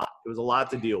was a lot. It was a lot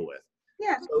to deal with.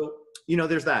 Yeah. So,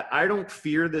 there's that. I don't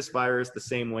fear this virus the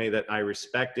same way that I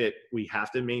respect it. We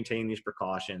have to maintain these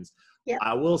precautions. Yeah.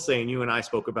 I will say, and you and I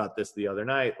spoke about this the other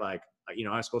night, like, I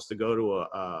was supposed to go to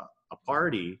a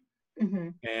party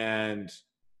and,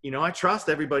 I trust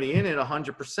everybody in it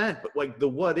 100%, but like the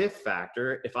what if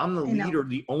factor, if I'm the leader,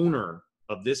 the owner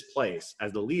of this place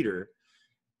as the leader,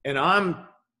 and I'm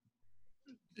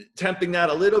tempting that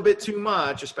a little bit too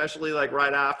much, especially like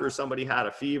right after somebody had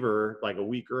a fever like a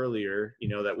week earlier,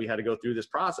 that we had to go through this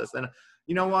process, then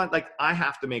you know what, like I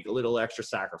have to make a little extra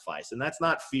sacrifice. And that's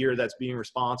not fear, that's being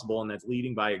responsible and that's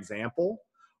leading by example.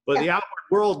 But the outward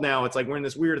world now, it's like we're in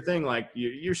this weird thing, like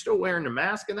you're still wearing a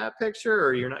mask in that picture,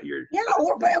 or you're not,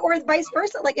 or vice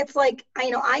versa. Like it's like,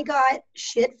 I got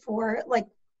shit for like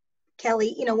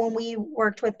Kelly, when we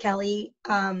worked with Kelly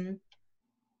outside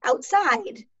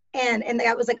and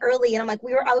that was like early, and I'm like,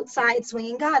 we were outside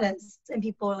swinging gatas and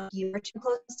people were like, you were too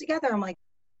close together. I'm like,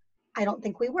 I don't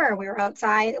think we were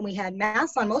outside and we had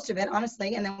masks on most of it,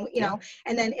 honestly. And then,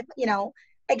 and then if,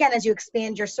 again, as you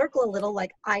expand your circle a little,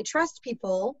 like I trust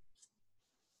people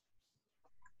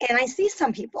and I see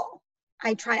some people.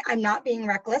 I'm not being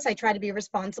reckless. I try to be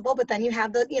responsible, but then you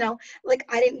have the, like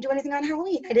I didn't do anything on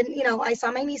Halloween. I didn't, I saw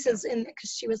my nieces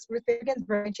because she was Ruth Bader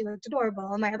Ginsburg and she looked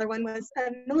adorable. And my other one was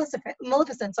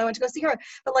Maleficent. So I went to go see her.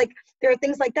 But like, there are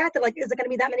things like that like, is it going to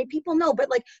be that many people? No,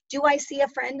 but like, do I see a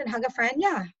friend and hug a friend?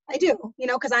 Yeah, I do,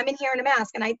 because I'm in here in a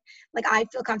mask and I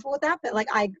feel comfortable with that. But like,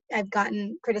 I've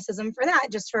gotten criticism for that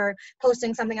just for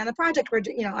posting something on the project where,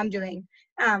 I'm doing.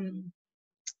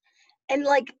 And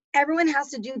like everyone has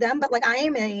to do them, but like I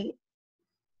am a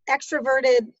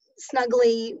extroverted,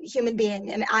 snuggly human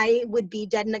being, and I would be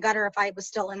dead in the gutter if I was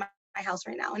still in my house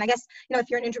right now. And I guess, if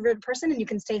you're an introverted person and you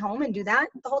can stay home and do that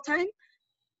the whole time,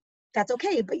 that's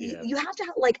okay. But you have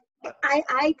to like,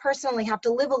 I personally have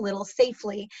to live a little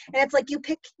safely. And it's like you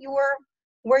pick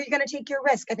where you're going to take your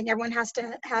risk. I think everyone has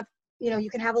to have, you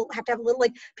can have to have a little,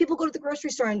 like people go to the grocery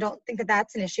store and don't think that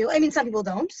that's an issue. I mean, some people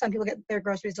don't. Some people get their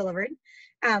groceries delivered.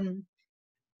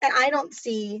 And I don't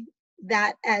see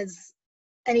that as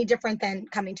any different than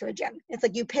coming to a gym. It's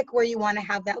like you pick where you want to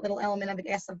have that little element of, I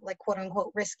guess, of like quote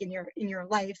unquote risk in your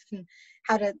life and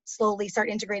how to slowly start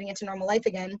integrating into normal life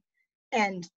again.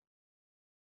 And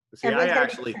see, I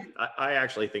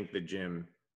actually think the gym,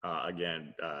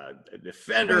 again,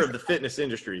 defender of the fitness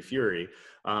industry, Fury.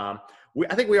 I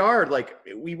think we are like,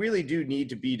 we really do need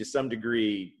to be to some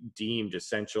degree deemed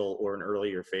essential or an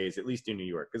earlier phase, at least in New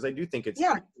York. Cause I do think it's,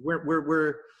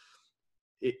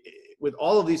 with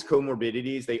all of these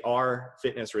comorbidities, they are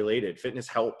fitness related. Fitness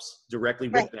helps directly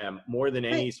with them more than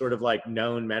any sort of like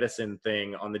known medicine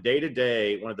thing on the day to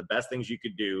day. One of the best things you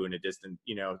could do in a distant,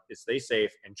 is stay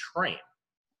safe and train.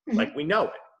 Like we know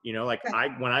it. You know, like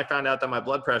Right. when I found out that my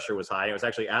blood pressure was high, it was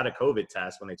actually at a COVID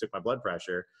test when they took my blood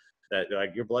pressure, that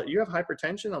like you have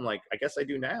hypertension. I'm like, I guess I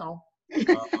do now.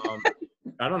 Um,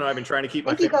 I don't know. I've been trying to keep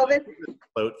my Thank you, family COVID.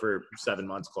 afloat for 7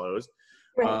 months closed.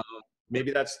 Right.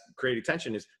 Maybe that's creating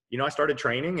tension is, you know, I started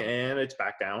training and it's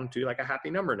back down to like a happy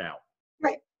number now.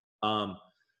 Right.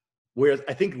 Whereas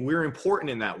I think we're important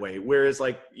in that way. Whereas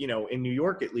like, you know, in New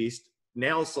York, at least,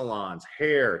 nail salons,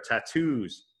 hair,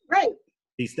 tattoos, Right.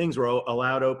 these things were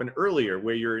allowed open earlier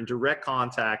where you're in direct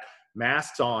contact,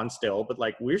 masks on still, but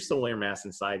like we're still wearing masks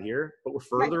inside here, but we're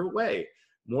further away,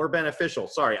 more beneficial.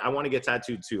 Sorry, I want to get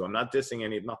tattooed too. I'm not dissing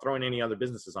I'm not throwing any other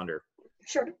businesses under.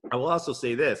 Sure. I will also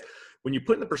say this, when you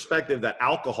put in the perspective that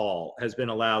alcohol has been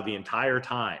allowed the entire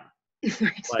time,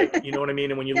 Right. like, you know what I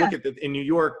mean? And when you look at in New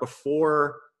York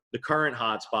before the current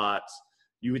hotspots,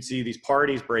 you would see these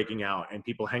parties breaking out and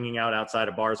people hanging out outside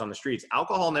of bars on the streets.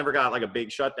 Alcohol never got like a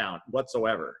big shutdown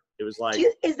whatsoever. It was like,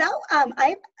 Is that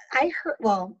I heard,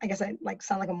 well, I guess I like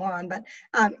sound like a moron, but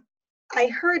I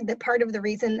heard that part of the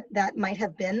reason that might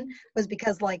have been was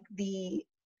because like the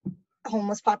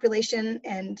homeless population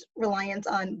and reliance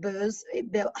on booze,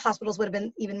 the hospitals would have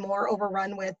been even more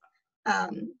overrun with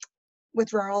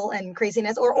withdrawal and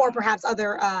craziness, or perhaps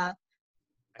other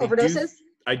overdoses.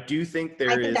 I do think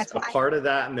there is a part of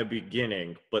that in the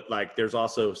beginning, but like there's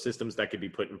also systems that could be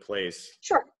put in place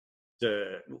Sure.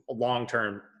 to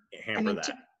long-term hamper that.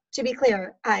 To be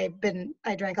clear, I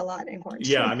drank a lot in quarantine.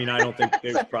 Yeah, I mean, I don't think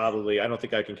there's I don't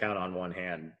think I can count on one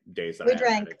hand days that I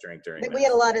had a drink during We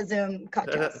had a lot of Zoom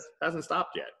cocktails. That hasn't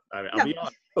stopped yet. I mean, I'll be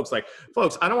honest,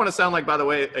 folks, I don't want to sound like, by the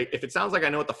way, if it sounds like I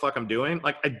know what the fuck I'm doing,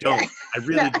 like I don't. I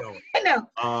really don't. I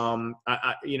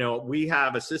know. You know, we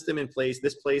have a system in place.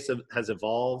 This place has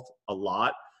evolved a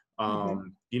lot.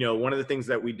 You know, one of the things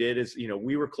that we did is, you know,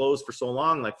 we were closed for so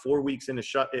long, like 4 weeks into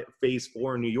phase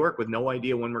 4 in New York with no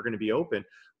idea when we're going to be open.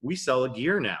 We sell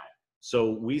gear now.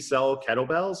 So we sell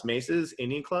kettlebells, maces,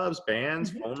 Indian clubs,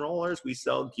 bands, foam rollers. We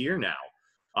sell gear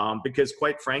now. Because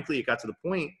quite frankly, it got to the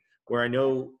point where I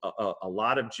know a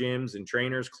lot of gyms and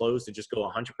trainers closed to just go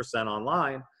 100%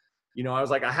 online. You know, I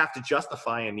was like, I have to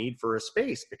justify a need for a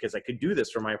space because I could do this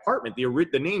from my apartment.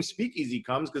 The name Speakeasy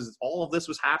comes because all of this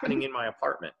was happening in my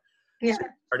apartment. Yeah. So I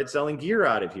started selling gear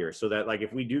out of here so that like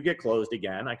if we do get closed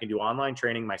again, I can do online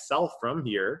training myself from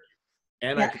here.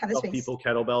 And I can help people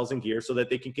kettlebells and gear so that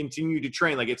they can continue to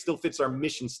train. Like it still fits our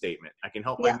mission statement. I can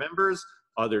help my members,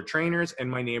 other trainers, and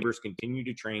my neighbors continue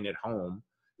to train at home.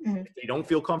 If they don't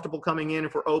feel comfortable coming in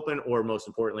if we're open, or most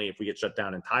importantly, if we get shut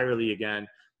down entirely again,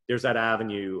 there's that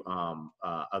avenue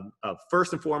of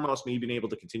first and foremost, me being able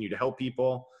to continue to help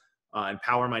people,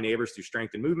 empower my neighbors through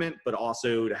strength and movement, but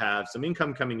also to have some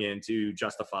income coming in to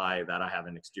justify that I have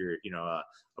an exterior, you know, a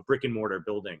brick and mortar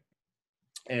building.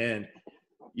 And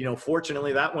you know,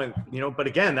 fortunately that went, you know, but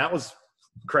again, that was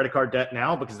credit card debt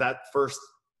now because that first,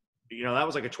 you know, that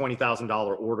was like a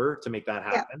 $20,000 order to make that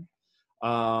happen.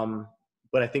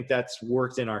 But I think that's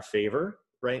worked in our favor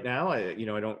right now. I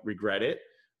don't regret it.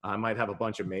 I might have a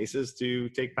bunch of maces to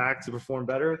take back to perform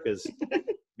better because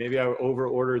maybe I over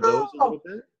ordered those a little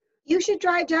bit. You should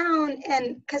drive down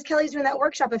because Kelly's doing that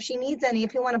workshop. If she needs any,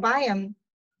 if you want to buy them,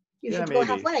 you should go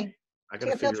halfway. I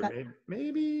gotta figure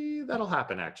maybe that'll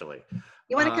happen actually.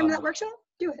 You want to come to that workshop?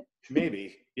 Do it.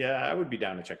 Maybe. Yeah, I would be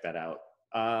down to check that out.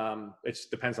 It just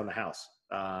depends on the house.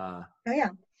 Oh yeah.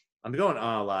 I'm going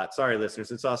on a lot. Sorry, listeners.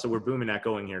 It's also we're booming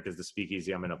echoing here because the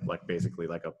Speakeasy. I'm in basically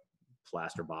like a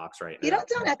plaster box right now. You don't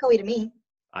sound echoey to me.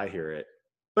 I hear it.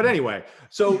 But anyway,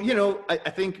 so, you know, I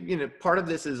think, you know, part of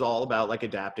this is all about like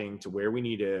adapting to where we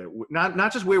need to,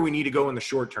 not just where we need to go in the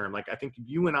short term. Like I think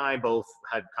you and I both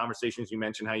had conversations. You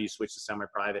mentioned how you switched to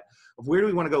semi-private of where do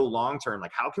we want to go long term?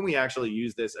 Like how can we actually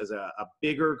use this as a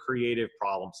bigger creative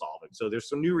problem solving? So there's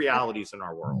some new realities in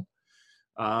our world.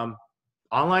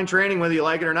 Online training, whether you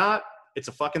like it or not, it's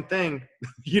a fucking thing.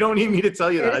 You don't need me to tell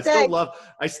you that.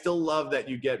 I still love that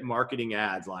you get marketing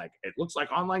ads. Like, it looks like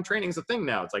online training is a thing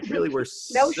now. It's like, really, we're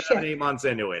 7-8 months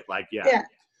into it. Like, yeah.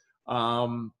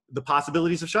 The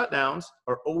possibilities of shutdowns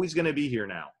are always going to be here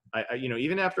now. You know,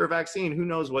 even after a vaccine, who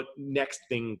knows what next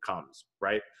thing comes,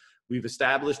 right? We've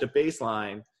established a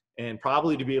baseline and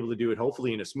probably to be able to do it,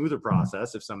 hopefully in a smoother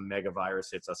process, if some mega virus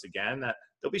hits us again, that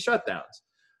there'll be shutdowns.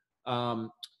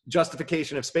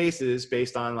 Justification of spaces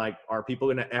based on like, are people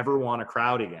going to ever want to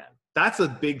crowd again? That's a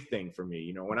big thing for me.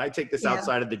 You know, when I take this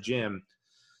outside of the gym,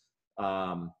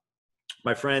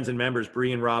 my friends and members,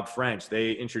 Bree and Rob French,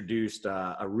 they introduced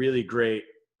a really great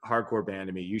hardcore band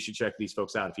to me. You should check these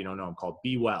folks out if you don't know them, called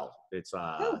Be Well. It's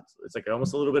like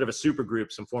almost a little bit of a super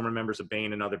group, some former members of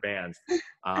Bane and other bands.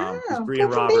 Bree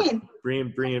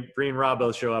and Rob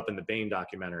both show up in the Bane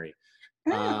documentary.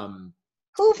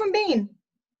 Who from Bane?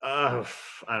 I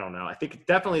don't know. I think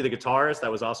definitely the guitarist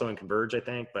that was also in Converge, I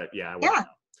think. But yeah,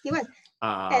 he was.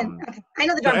 And okay, I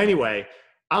know the drummer. So anyway,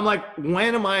 I'm like,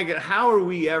 how are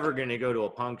we ever going to go to a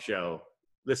punk show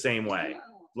the same way?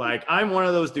 Like, I'm one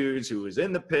of those dudes who was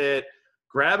in the pit,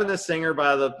 grabbing the singer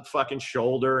by the fucking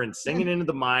shoulder and singing into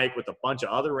the mic with a bunch of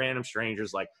other random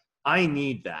strangers. Like, I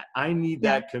need that. I need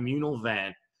that communal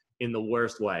vent in the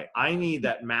worst way. I need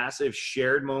that massive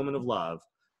shared moment of love.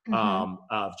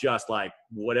 Of just like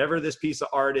whatever this piece of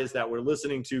art is that we're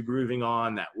listening to, grooving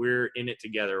on, that we're in it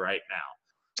together right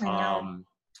now.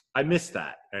 I miss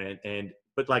that.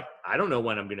 But like, I don't know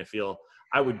when I'm going to feel.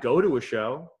 I would go to a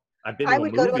show. I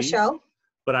would go to a show,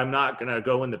 but I'm not going to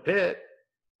go in the pit,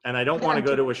 and I don't want to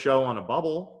go to a show on a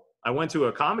bubble. I went to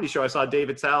a comedy show. I saw Dave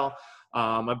Attell.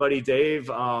 My buddy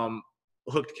Dave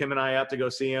hooked Kim and I up to go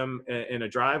see him in a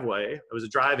driveway. It was a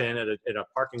drive-in at a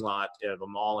parking lot of a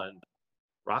mall in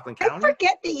Rockland County. I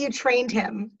forget that you trained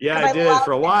him. Yeah, I did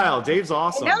for a while. Dave's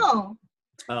awesome. I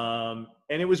know.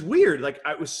 And it was weird. Like,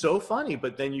 it was so funny,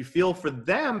 but then you feel for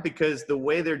them because the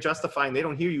way they're justifying, they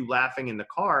don't hear you laughing in the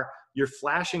car. You're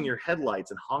flashing your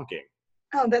headlights and honking.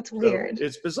 Oh, that's weird. So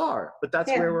it's bizarre, but that's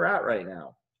where we're at right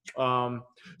now.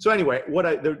 So anyway,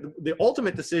 the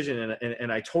ultimate decision,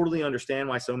 and I totally understand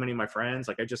why so many of my friends,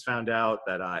 like I just found out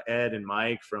that Ed and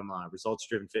Mike from Results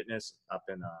Driven Fitness up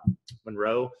in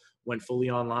Monroe went fully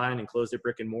online and closed their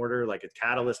brick and mortar. Like, its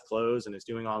Catalyst closed and is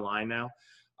doing online now.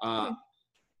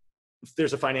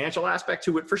 There's a financial aspect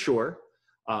to it for sure.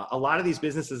 A lot of these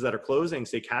businesses that are closing,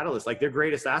 say Catalyst, like their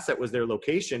greatest asset was their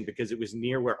location because it was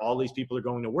near where all these people are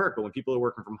going to work. But when people are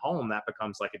working from home, that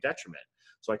becomes like a detriment.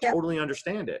 So I totally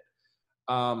understand it.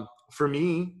 For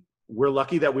me, we're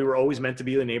lucky that we were always meant to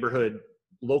be the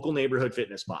local neighborhood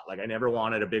fitness spot. Like, I never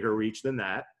wanted a bigger reach than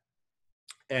that.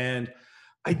 And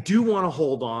I do want to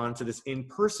hold on to this in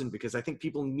person because I think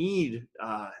people need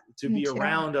to be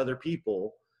around other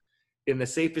people in the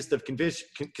safest of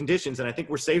conditions. And I think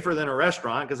we're safer than a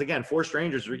restaurant because, again, four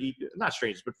friends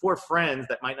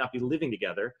that might not be living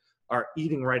together are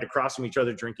eating right across from each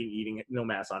other, drinking, eating, no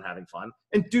mask on, having fun,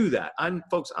 and do that. I'm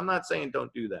not saying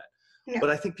don't do that. No. But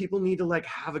I think people need to like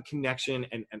have a connection,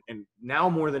 and now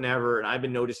more than ever, and I've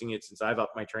been noticing it since I've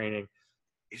upped my training,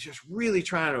 is just really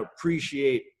trying to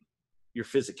appreciate your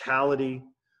physicality,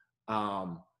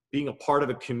 being a part of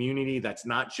a community that's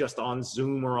not just on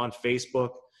Zoom or on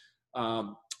Facebook,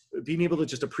 being able to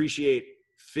just appreciate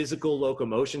physical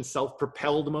locomotion,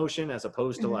 self-propelled motion, as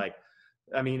opposed to like,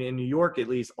 I mean, in New York, at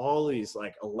least, all these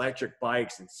like electric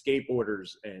bikes and skateboarders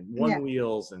and one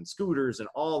wheels and scooters and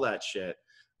all that shit.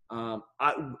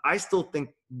 I still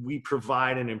think we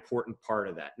provide an important part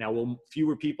of that. Now, will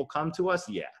fewer people come to us?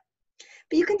 Yeah.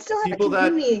 But you can still have people a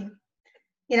community.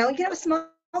 You know, you can have a small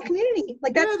community.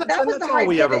 Like that was the hard all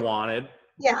we pivot. Ever wanted.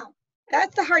 Yeah.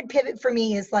 That's the hard pivot for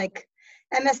me, is like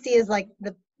MSC is like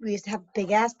we used to have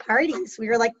big ass parties. We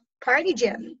were like party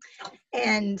gym.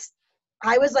 And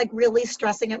I was like really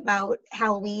stressing about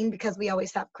Halloween because we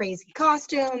always have crazy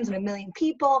costumes and a million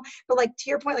people. But like, to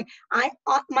your point, like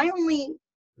my only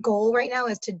goal right now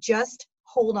is to just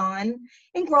hold on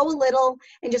and grow a little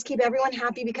and just keep everyone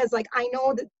happy, because like I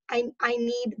know that I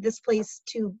need this place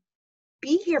to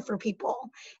be here for people.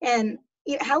 And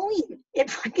Halloween, it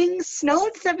fucking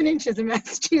snowed 7 inches in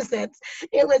Massachusetts.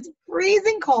 It was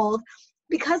freezing cold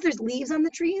because there's leaves on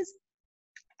the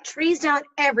trees down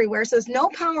everywhere, so there's no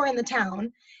power in the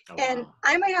town. And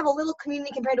I might have a little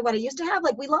community compared to what I used to have.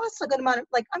 Like, we lost a good amount of,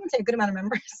 like, I wouldn't say a good amount of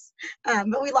members,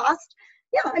 but we lost,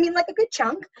 like a good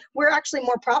chunk. We're actually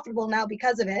more profitable now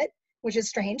because of it, which is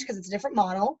strange because it's a different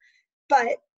model.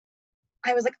 But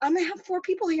I was like, I'm gonna have 4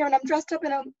 people here and I'm dressed up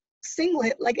in a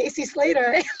singlet like AC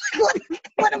Slater.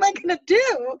 What am I gonna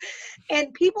do?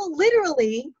 And people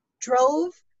literally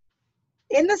drove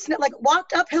in the snow, like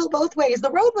walked uphill both ways.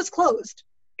 The road was closed,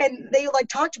 and they like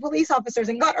talked to police officers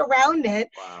and got around it.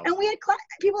 Wow. And we had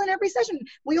people in every session.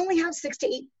 We only have 6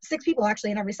 people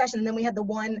actually in every session. And then we had the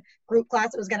one group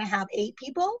class that was going to have 8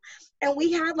 people. And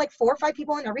we had like 4 or 5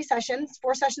 people in every session,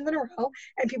 4 sessions in a row.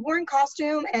 And people were in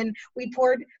costume, and we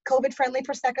poured COVID-friendly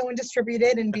Prosecco and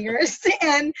distributed and beers.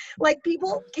 And like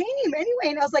people came anyway.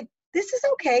 And I was like, this is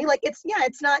okay. Like, it's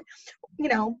not,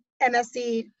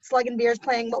 MSC slugging beers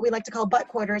playing what we like to call butt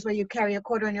quarters, where you carry a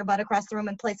quarter in your butt across the room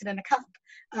and place it in a cup.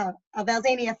 A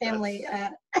Valzania family.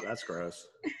 That's gross.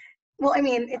 Well, I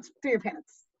mean, it's through your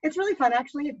pants. It's really fun,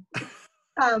 actually.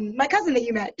 My cousin that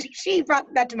you met, she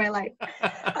brought that to my life.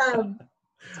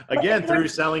 Again, through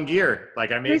selling gear.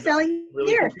 Like, I mean, through selling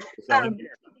gear.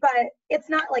 But it's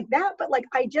not like that. But like,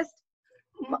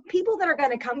 people that are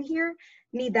going to come here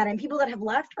need that. And people that have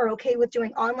left are okay with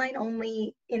doing online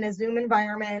only in a Zoom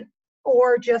environment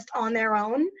or just on their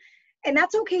own. And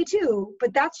that's okay too.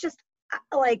 But that's just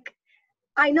like,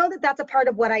 I know that that's a part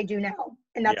of what I do now,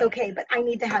 and that's okay, but I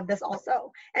need to have this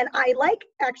also. And I like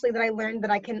actually that I learned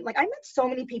that I can, like, I met so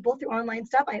many people through online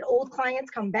stuff. I had old clients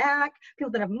come back,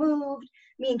 people that have moved.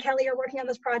 Me and Kelly are working on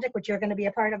this project, which you're going to be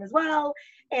a part of as well.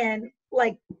 And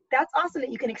like, that's awesome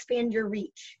that you can expand your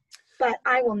reach, but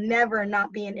I will never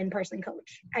not be an in-person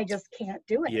coach. I just can't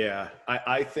do it. Yeah.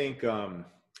 I think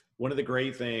one of the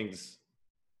great things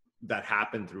that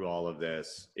happened through all of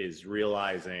this is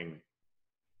realizing,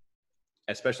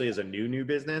 especially as a new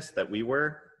business that we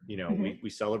were, you know, we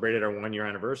celebrated our 1-year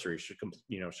anniversary,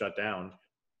 shut down.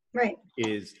 Right.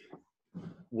 Is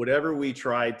whatever we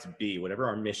tried to be, whatever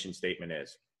our mission statement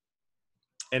is.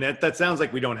 And that sounds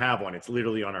like we don't have one. It's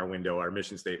literally on our window. Our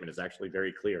mission statement is actually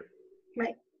very clear.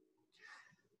 Right.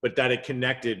 But that it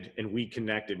connected, and we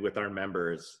connected with our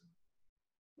members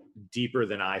deeper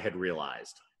than I had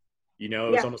realized. You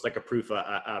know, it's almost like a proof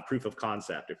of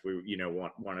concept. If we, you know,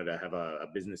 wanted to have a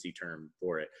businessy term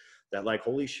for it, that like,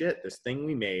 holy shit, this thing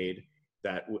we made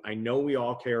that I know we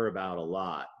all care about a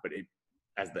lot, but it,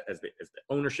 as the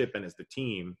ownership and as the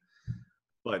team,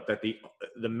 but that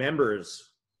the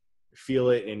members feel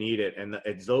it and need it, and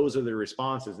those are the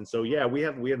responses. And so, yeah, we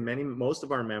have most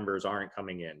of our members aren't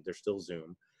coming in; they're still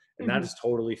Zoom, and that is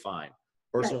totally fine.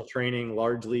 Personal training,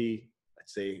 largely, I'd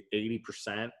say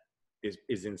 80%.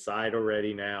 Is inside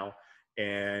already now,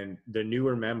 and the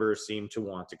newer members seem to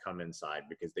want to come inside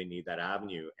because they need that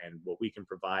avenue. And what we can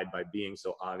provide by being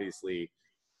so obviously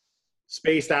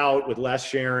spaced out with less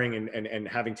sharing and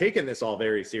having taken this all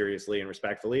very seriously and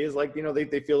respectfully is like, you know,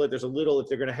 they feel like there's a little, if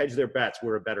they're going to hedge their bets,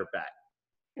 we're a better bet.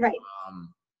 Right.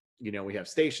 You know, we have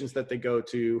stations that they go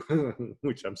to,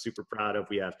 which I'm super proud of.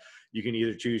 You can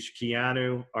either choose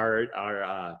Keanu,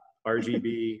 our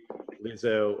RGB,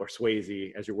 Lizzo, or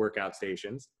Swayze as your workout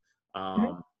stations.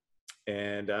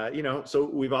 And, you know, so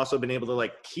we've also been able to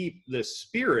like keep the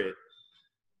spirit,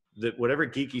 that whatever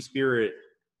geeky spirit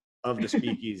of the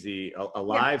speakeasy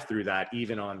alive through that,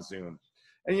 even on Zoom.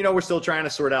 And, you know, we're still trying to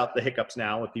sort out the hiccups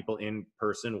now with people in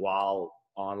person while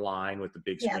online with the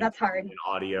big screen. Yeah, that's hard. And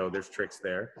audio, there's tricks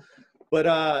there.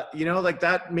 But, you know, like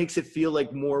that makes it feel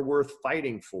like more worth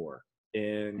fighting for.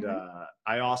 And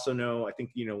I also know, I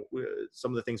think, you know,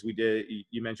 some of the things we did,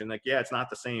 you mentioned like, yeah, it's not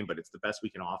the same, but it's the best we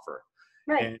can offer.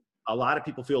 Right. And a lot of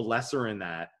people feel lesser in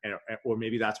that, or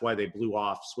maybe that's why they blew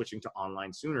off switching to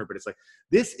online sooner. But it's like,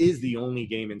 this is the only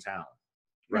game in town,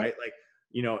 right? Like,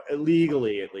 you know,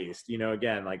 legally at least, you know,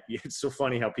 again, like it's so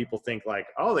funny how people think like,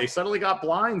 oh, they suddenly got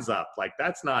blinds up. Like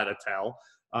that's not a tell.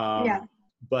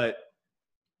 But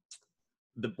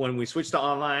when we switch to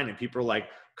online and people are like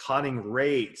cutting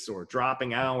rates or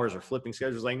dropping hours or flipping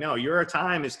schedules, like, no, your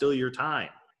time is still your time.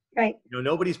 Right. You know,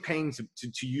 nobody's paying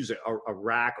to use a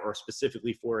rack or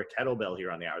specifically for a kettlebell here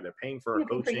on the hour. They're paying for our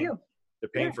coaching. They're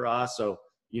paying for us. So,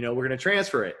 you know, we're going to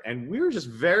transfer it. And we were just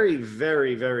very,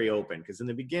 very, very open. Because in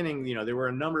the beginning, you know, there were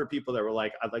a number of people that were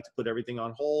like, I'd like to put everything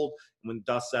on hold. And when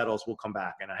dust settles, we'll come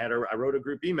back. And I wrote a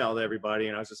group email to everybody.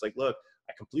 And I was just like, look,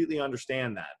 I completely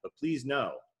understand that. But please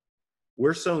know,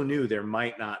 we're so new, there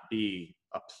might not be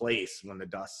a place when the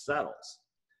dust settles.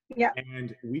 Yeah.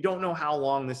 And we don't know how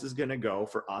long this is going to go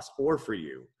for us or for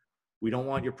you. We don't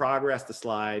want your progress to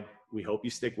slide. We hope you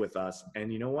stick with us.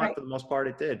 And you know what? For the most part,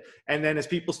 it did. And then as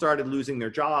people started losing their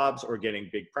jobs or getting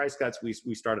big price cuts,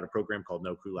 we started a program called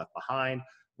No Crew Left Behind,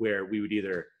 where we would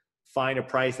either find a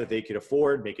price that they could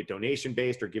afford, make it donation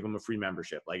based, or give them a free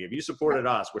membership. Like if you supported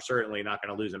us, we're certainly not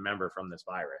going to lose a member from this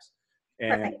virus.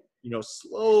 And, you know,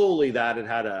 slowly that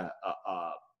had a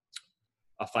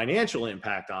financial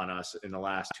impact on us in the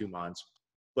last 2 months,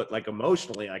 but like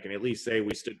emotionally, I can at least say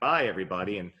we stood by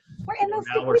everybody, and they'll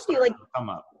stick with you. Like, come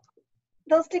up.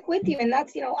 They'll stick with you. And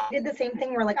that's, you know, I did the same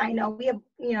thing where like, I know we have,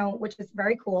 you know, which is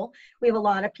very cool. We have a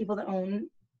lot of people that own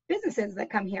businesses that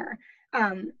come here.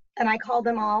 And I called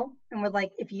them all and was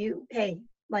like,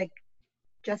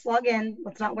 just log in.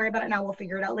 Let's not worry about it now. We'll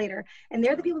figure it out later. And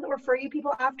they're the people that refer you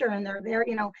people after, and they're there,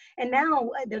 you know, and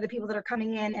now they're the people that are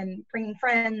coming in and bringing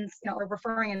friends, you know, or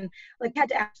referring. And like had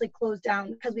to actually close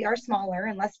down because we are smaller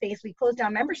and less space. We closed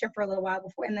down membership for a little while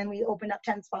before, and then we opened up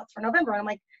 10 spots for November. And I'm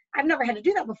like, I've never had to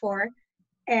do that before.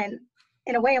 And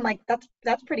in a way, I'm like,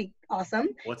 that's pretty awesome.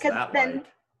 What's that then?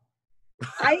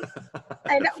 Like?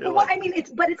 I know. Well, like... I mean, it's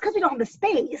because we don't have the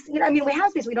space. You know, I mean, we have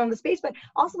space, we don't have the space, but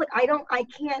also like I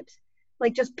can't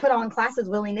like just put on classes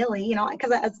willy-nilly, you know,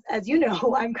 because as you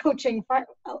know, I'm coaching quite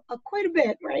a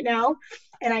bit right now,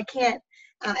 and I can't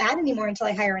add anymore until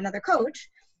I hire another coach.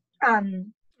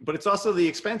 But it's also the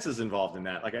expenses involved in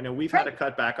that. Like, I know we've had to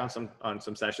cut back on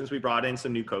some sessions. We brought in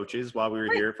some new coaches while we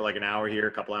were here for like an hour here,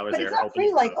 a couple hours there. But it's not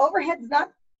free. Like overhead in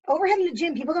the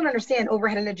gym. People don't understand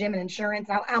overhead in the gym and insurance,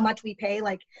 how much we pay.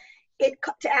 Like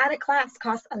to add a class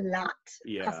costs a lot.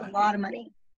 Yeah. Costs a lot of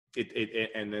money.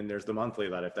 And then there's the monthly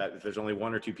if there's only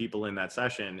 1 or 2 people in that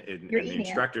session and the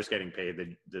instructor's getting paid,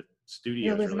 the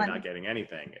studio's really not getting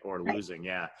anything or losing.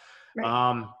 Yeah.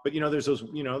 Right. But there's those,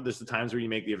 there's the times where you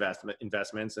make the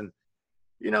investments and,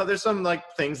 there's some like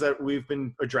things that we've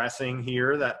been addressing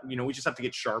here that, we just have to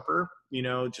get sharper,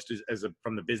 just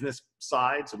from the business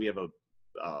side. So we have a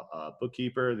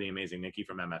bookkeeper, the amazing Nikki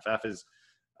from MFF is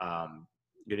going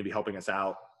to be helping us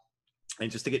out. And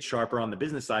just to get sharper on the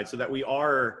business side so that we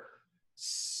are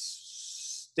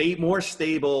more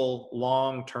stable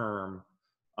long-term.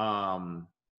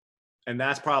 And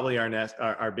that's probably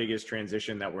our biggest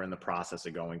transition that we're in the process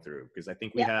of going through, because I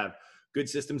think we have good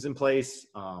systems in place.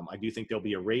 I do think there'll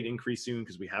be a rate increase soon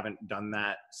because we haven't done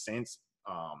that since.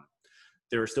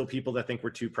 There are still people that think we're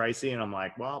too pricey. And I'm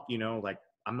like, well,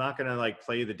 I'm not going to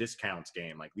play the discounts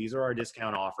game. Like, these are our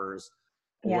discount offers,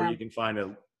 or you can find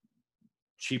a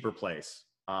cheaper place.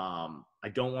 I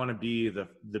don't want to be the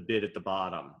bid at the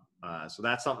bottom. So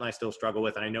that's something I still struggle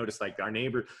with. And I noticed our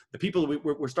neighbor, the people,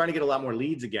 we're starting to get a lot more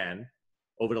leads again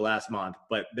over the last month,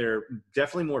 but they're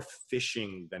definitely more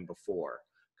fishing than before.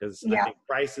 Because I think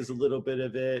price is a little bit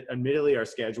of it. Admittedly, our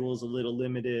schedule is a little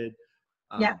limited.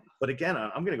 But again,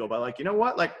 I'm going to go by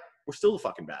we're still the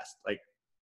fucking best.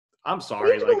 I'm sorry.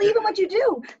 You have to believe in what you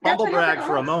do. Humble brag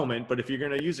for a moment, but if you're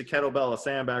going to use a kettlebell, a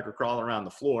sandbag, or crawl around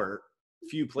the floor,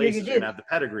 few places are going to have the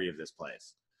pedigree of this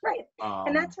place. Right.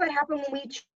 And that's what happened when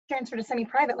we transferred to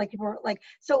semi-private. People were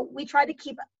so we tried to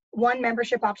keep one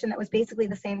membership option that was basically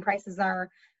the same price as our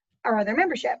other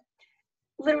membership.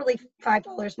 Literally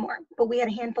 $5 more. But we had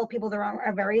a handful of people that were on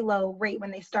a very low rate when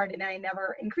they started, and I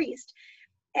never increased.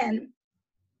 And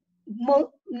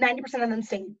 90% of them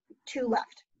stayed, 2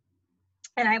 left.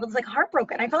 And I was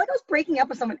heartbroken. I felt like I was breaking up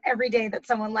with someone every day that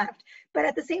someone left. But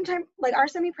at the same time, our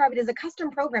semi-private is a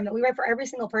custom program that we write for every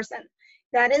single person.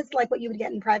 That is what you would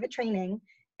get in private training.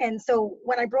 And so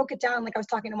when I broke it down, I was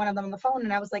talking to one of them on the phone,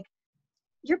 and I was like,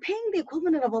 you're paying the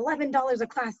equivalent of $11 a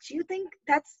class. Do you think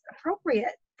that's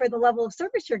appropriate for the level of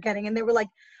service you're getting? And they were like,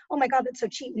 oh my God, that's so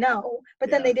cheap. No.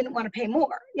 But then they didn't want to pay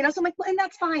more, so I'm like, well, and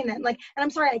that's fine then. And I'm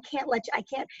sorry, I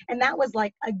can't. And that was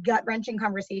a gut wrenching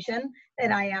conversation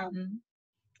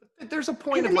that there's a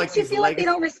point of it makes you feel like they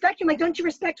don't respect you. Don't you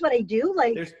respect what I do?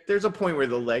 There's a point where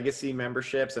the legacy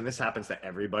memberships, and this happens to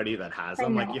everybody that has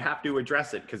them, you have to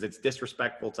address it because it's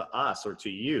disrespectful to us or to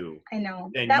you. I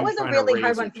know. That was a really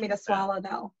hard one for me to swallow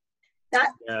though.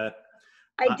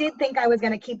 I did think I was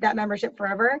going to keep that membership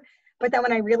forever. But then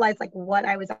when I realized what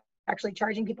I was actually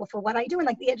charging people for what I do, and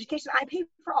the education, I pay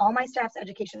for all my staff's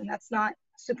education. That's not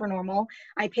super normal.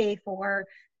 I pay for,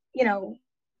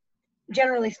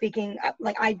 generally speaking,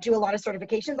 I do a lot of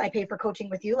certifications. I pay for coaching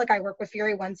with you. I work with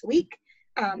Fury once a week,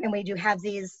 and we do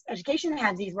halvesies education,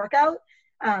 halvesies workout.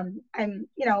 I'm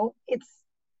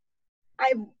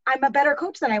a better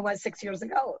coach than I was 6 years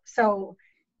ago. So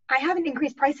I haven't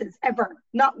increased prices ever,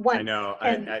 not once. I know.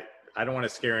 I don't want to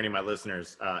scare any of my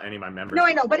listeners, any of my members. No,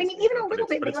 I know. But I mean, even a little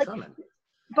bit,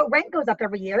 but rent goes up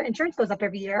every year. Insurance goes up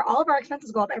every year. All of our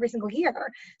expenses go up every single year.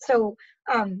 So,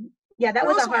 that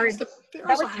was a hard. There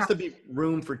also has to be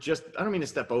room for I don't mean to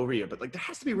step over you, but there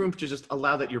has to be room to just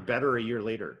allow that you're better a year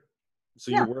later.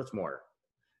 So you're worth more.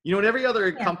 In every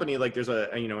other company, there's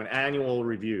an annual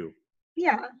review.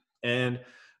 Yeah. And,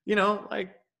 I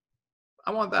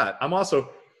want that. I'm also,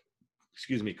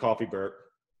 excuse me, coffee burp.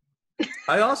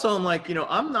 I also am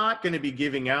I'm not going to be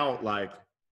giving out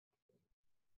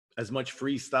as much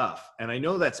free stuff. And I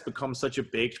know that's become such a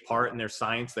baked part in their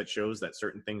science that shows that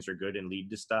certain things are good and lead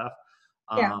to stuff.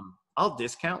 I'll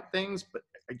discount things, but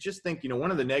I just think,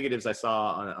 one of the negatives I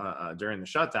saw during the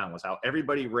shutdown was how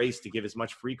everybody raced to give as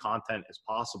much free content as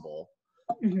possible.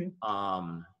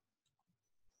 Mm-hmm.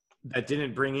 That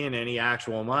didn't bring in any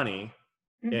actual money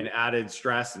and added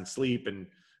stress and sleep and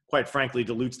quite frankly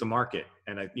dilutes the market.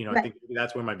 And I think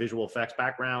that's where my visual effects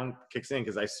background kicks in,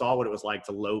 because I saw what it was like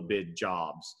to low bid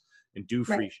jobs and do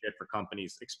free shit for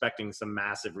companies expecting some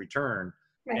massive return.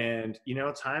 And,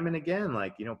 time and again,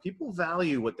 people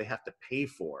value what they have to pay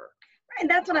for. And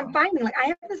that's what I'm finding. I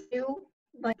have this new,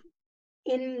 I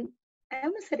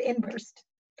almost said inburst.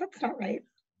 That's not right.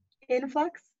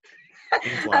 Influx.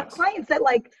 Of clients that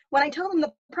when I tell them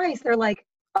the price, they're like,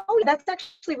 oh, that's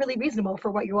actually really reasonable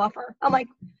for what you offer. I'm like,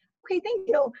 okay, thank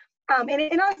you.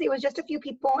 And honestly, it was just a few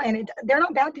people, and they're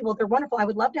not bad people. They're wonderful. I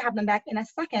would love to have them back in a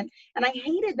second. And I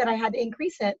hated that I had to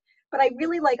increase it But I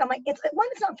really like, I'm like, it's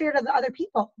not fair to the other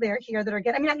people there here that are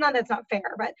getting, I mean, not that it's not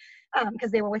fair, but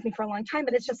because they were with me for a long time,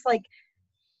 but it's just like,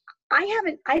 I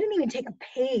didn't even take a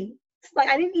pay. Like,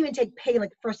 I didn't even take pay like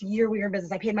the first year we were in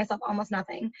business. I paid myself almost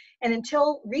nothing. And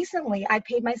until recently, I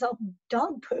paid myself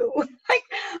dog poo. Like,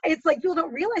 it's like people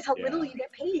don't realize how little you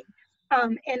get paid.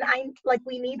 And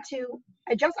we need to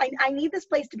adjust. I need this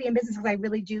place to be in business because I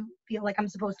really do feel like I'm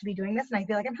supposed to be doing this. And I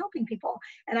feel like I'm helping people.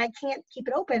 And I can't keep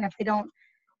it open if I don't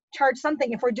charge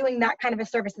something. If we're doing that kind of a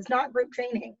service, it's not group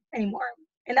training anymore.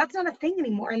 And that's not a thing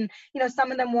anymore. And,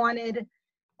 some of them wanted,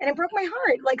 and it broke my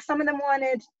heart. Like, some of them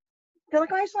wanted, they're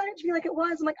like, oh, I just want it to be like it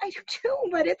was. I'm like, I do too,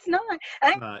 but it's not.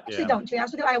 And I actually don't. To be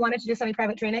honest with you, I wanted to do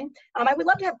semi-private training. I would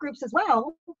love to have groups as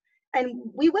well. And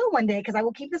we will one day, because I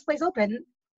will keep this place open.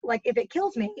 Like, if it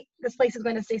kills me, this place is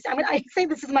going to stay. I say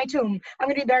this is my tomb. I'm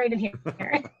going to be buried in here.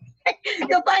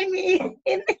 You'll find me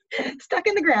stuck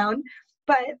in the ground.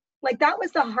 But like, that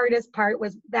was the hardest part,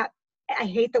 was that I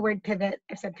hate the word pivot.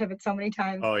 I've said pivot so many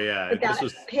times. Oh yeah. But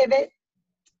that pivot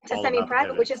to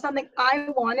semi-private, which is something I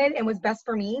wanted and was best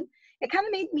for me. It kind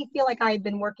of made me feel like I had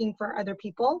been working for other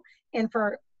people and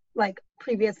for like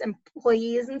previous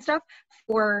employees and stuff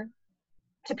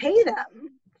to pay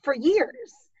them for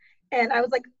years. And I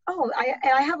was like, oh,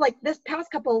 I have like this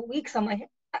past couple of weeks,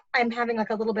 I'm having like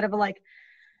a little bit of a like,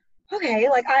 okay,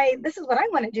 like this is what I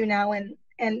want to do now.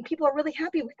 And people are really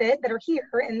happy with it that are here.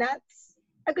 And that's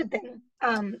a good thing.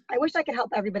 I wish I could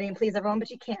help everybody and please everyone,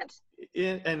 but you can't.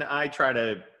 And I try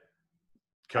to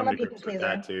come to grips with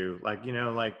that too. Like,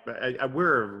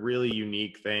 we're a really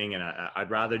unique thing, and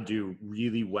I'd rather do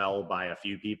really well by a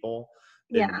few people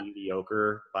than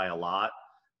mediocre by a lot.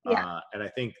 And I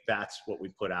think that's what we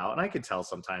put out. And I could tell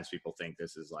sometimes people think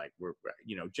this is like, we're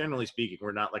generally speaking,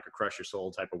 we're not like a crush your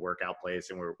soul type of workout place,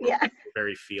 and we're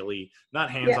very feely, not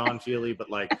hands-on feely, but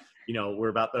like, we're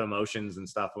about the emotions and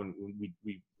stuff when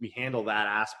we handle that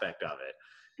aspect of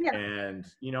it. And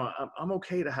I'm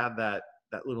okay to have that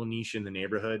little niche in the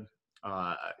neighborhood.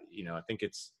 I think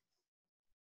it's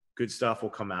good stuff will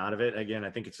come out of it. Again,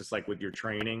 I think it's just like with your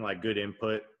training, like good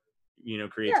input,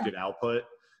 creates good output,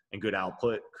 and good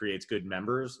output creates good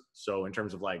members. So in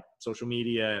terms of like social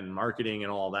media and marketing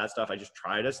and all that stuff, I just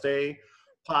try to stay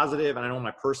positive. And I know on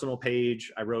my personal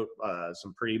page, I wrote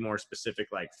some pretty more specific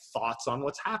like thoughts on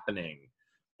what's happening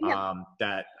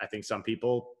that I think some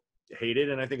people hated.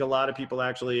 And I think a lot of people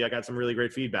actually, I got some really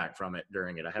great feedback from it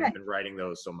during it. I haven't been writing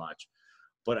those so much,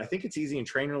 but I think it's easy in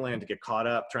trainer land to get caught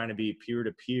up trying to be peer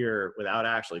to peer without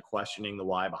actually questioning the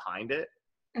why behind it.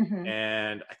 Mm-hmm.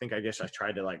 And I guess I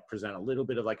tried to like present a little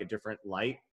bit of like a different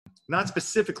light, not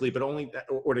specifically, but only that,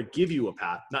 or to give you a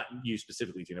path, not you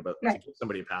specifically, Tina, but to give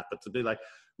somebody a path, but to be like,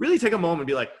 really take a moment and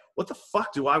be like, what the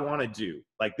fuck do I want to do?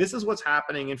 Like, this is what's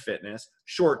happening in fitness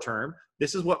short term.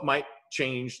 This is what might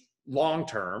change long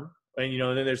term. And,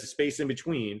 and then there's a space in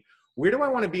between. Where do I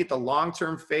want to be at the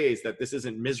long-term phase that this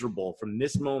isn't miserable from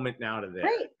this moment now to there?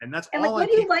 Right. And that's all. And like, what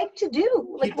do you like to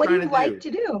do? Like, what do you like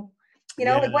to do?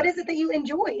 Like, what is it that you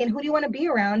enjoy and who do you want to be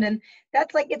around? And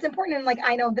that's like, it's important. And like,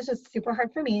 I know this is super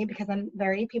hard for me because I'm a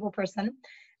very people person.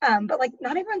 But like,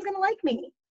 not everyone's going to like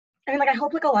me. I mean, like, I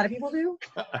hope like a lot of people do.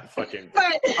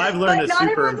 I've learned to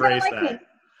super embrace that.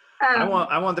 I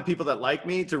want the people that like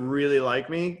me to really like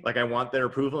me. Like, I want their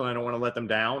approval and I don't want to let them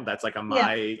down. That's like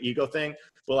my ego thing.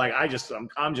 But like,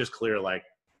 I'm just clear. Like,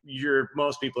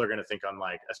 most people are going to think I'm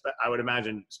like, I would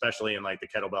imagine, especially in like the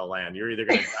kettlebell land, you're either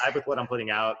going to vibe with what I'm putting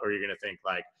out, or you're going to think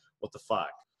like, what the fuck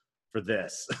for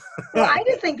this? Well, I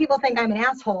just think people think I'm an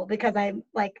asshole because I'm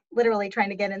like literally trying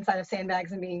to get inside of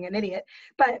sandbags and being an idiot.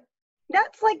 But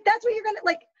that's what you're going to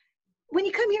like, when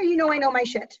you come here, I know my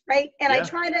shit. Right. And I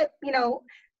try to,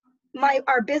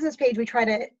 our business page, we try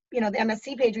to, the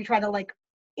MSC page, we try to like,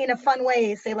 in a fun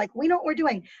way, say like, we know what we're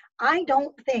doing. I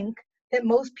don't think that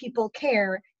most people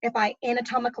care if I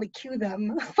anatomically cue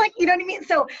them. Like, you know what I mean?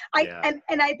 So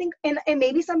and I think, and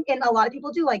maybe a lot of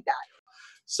people do like that.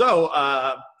 So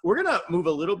we're going to move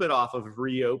a little bit off of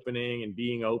reopening and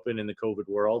being open in the COVID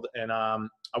world. And I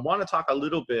want to talk a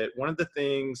little bit. One of the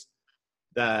things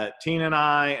that Tina and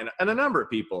I, and a number of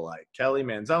people like Kelly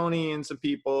Manzoni and some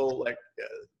people like,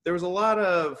 there was a lot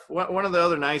of, one of the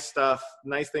other nice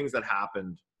things that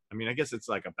happened. I mean, I guess it's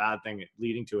like a bad thing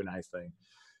leading to a nice thing.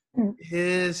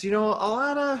 Is, a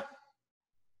lot of,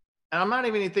 and I'm not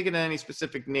even thinking of any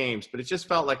specific names, but it just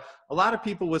felt like a lot of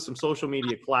people with some social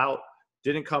media clout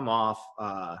didn't come off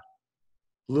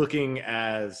looking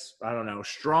as, I don't know,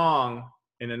 strong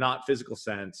in a not physical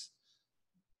sense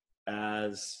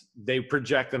as they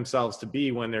project themselves to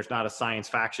be when there's not a science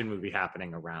fiction movie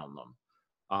happening around them.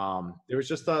 There was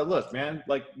just look, man,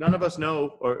 like none of us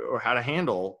know or how to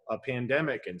handle a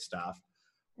pandemic and stuff,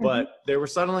 but there were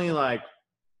suddenly like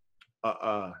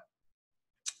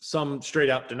some straight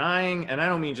up denying, and I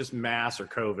don't mean just mass or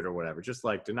COVID or whatever, just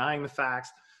like denying the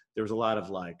facts. There was a lot of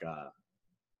like,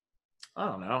 I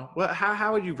don't know,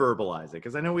 how would you verbalize it?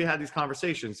 Because I know we had these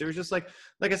conversations. There was just like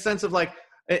a sense of like,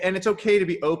 and it's okay to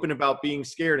be open about being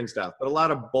scared and stuff, but a lot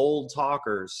of bold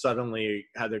talkers suddenly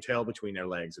had their tail between their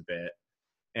legs a bit.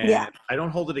 And I don't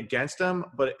hold it against them,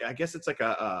 but I guess it's like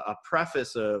a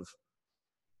preface of,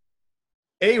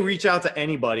 reach out to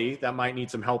anybody that might need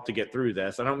some help to get through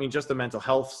this. I don't mean just the mental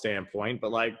health standpoint,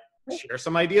 but like share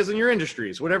some ideas in your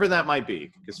industries, whatever that might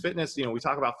be. Because fitness, we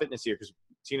talk about fitness here because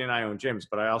Tina and I own gyms,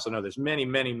 but I also know there's many,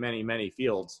 many, many, many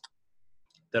fields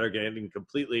that are getting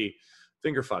completely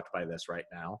finger fucked by this right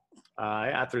now.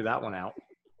 I threw that one out.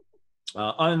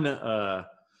 I don't know.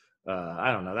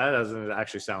 That doesn't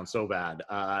actually sound so bad.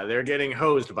 They're getting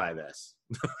hosed by this.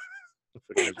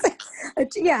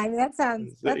 Yeah, I mean, that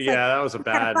sounds. That was a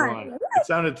bad one. It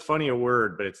sounded funny a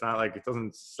word, but it's not like, it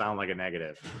doesn't sound like a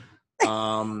negative.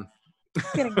 When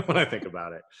I think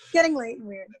about it, getting late and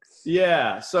weird.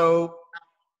 Yeah. So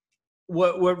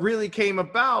what really came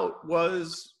about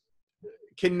was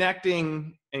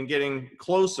connecting and getting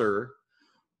closer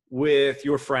with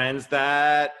your friends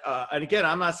that, and again,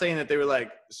 I'm not saying that they were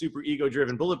like super ego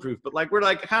driven, bulletproof, but like, we're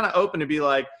like kind of open to be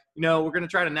like, we're going to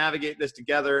try to navigate this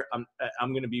together. I'm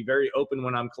going to be very open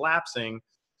when I'm collapsing,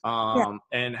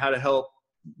 and how to help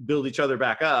build each other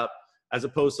back up, as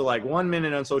opposed to like 1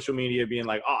 minute on social media being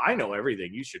like, oh, I know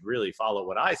everything, you should really follow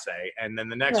what I say. And then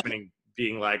the next minute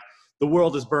being like, the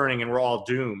world is burning and we're all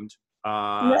doomed. There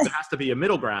has to be a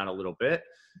middle ground a little bit.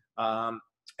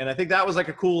 And I think that was like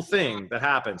a cool thing that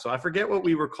happened. So I forget what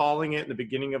we were calling it in the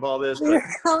beginning of all this. We were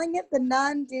calling it the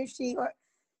non-douchey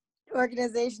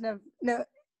organization of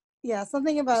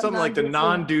something about something like the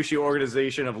non-douchey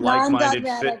organization of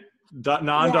like-minded,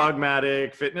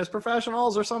 non-dogmatic fitness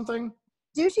professionals or something.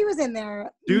 Douchey was in there.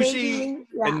 Douchey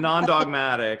and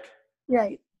non-dogmatic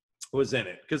was in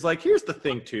it. Because like, here's the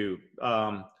thing too.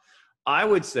 I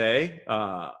would say,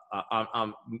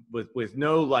 I'm with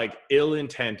no like ill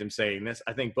intent in saying this,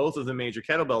 I think both of the major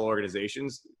kettlebell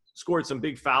organizations scored some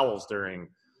big fouls during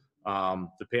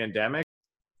the pandemic.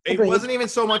 It wasn't even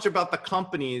so much about the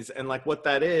companies and like what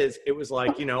that is. It was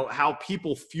like, how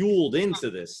people fueled into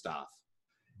this stuff.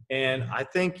 And I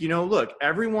think, look,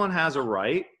 everyone has a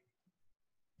right,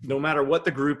 no matter what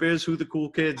the group is, who the cool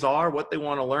kids are, what they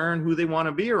want to learn, who they want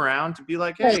to be around, to be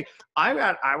like, hey, I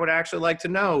would actually like to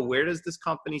know, where does this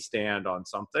company stand on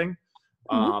something?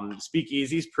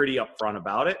 Speakeasy's pretty upfront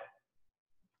about it.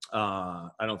 I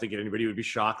don't think anybody would be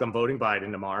shocked I'm voting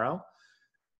Biden tomorrow.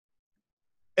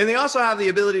 And they also have the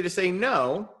ability to say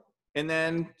no and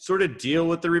then sort of deal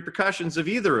with the repercussions of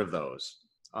either of those.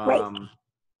 I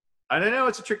don't know,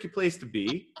 it's a tricky place to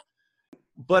be.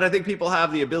 But I think people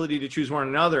have the ability to choose one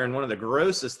another. And one of the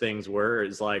grossest things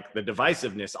is like the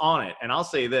divisiveness on it. And I'll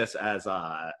say this as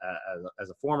a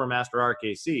former master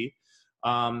RKC,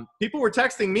 people were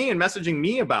texting me and messaging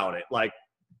me about it. Like,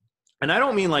 and I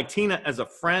don't mean like Tina as a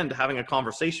friend having a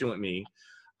conversation with me.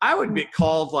 I would get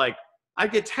called, like,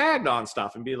 I'd get tagged on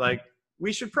stuff and be like,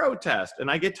 we should protest.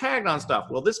 And I get tagged on stuff.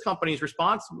 Well, this company's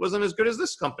response wasn't as good as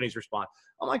this company's response.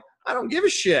 I'm like, I don't give a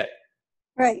shit.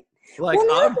 Right. Like, well,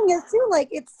 the other thing is too, like,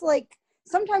 it's like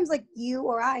sometimes like you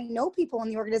or I know people in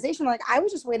the organization. Like, I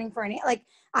was just waiting for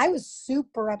I was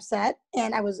super upset,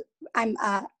 and I'm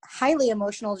highly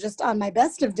emotional just on my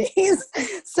best of days.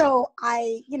 So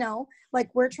like,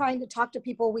 we're trying to talk to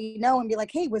people we know and be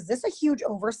like, hey, was this a huge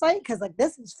oversight? Because like,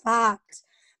 this is fact.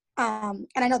 And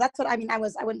I know that's what I mean. I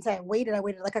wouldn't say I waited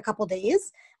like a couple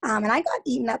days. And I got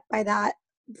eaten up by that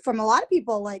from a lot of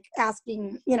people, like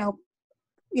asking,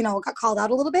 got called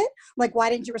out a little bit. Like, why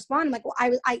didn't you respond? I'm like, well,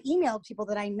 I emailed people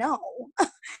that I know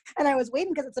and I was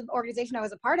waiting because it's an organization I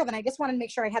was a part of. And I just wanted to make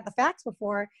sure I had the facts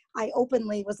before I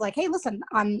openly was like, hey, listen,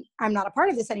 I'm not a part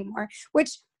of this anymore,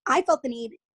 which I felt the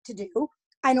need to do.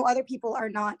 I know other people are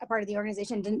not a part of the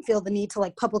organization, didn't feel the need to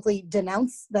like publicly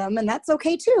denounce them. And that's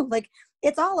okay too. Like,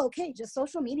 it's all okay. Just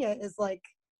social media is like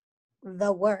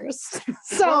the worst.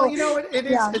 So, well, it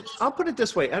is. Yeah. I'll put it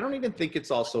this way. I don't even think it's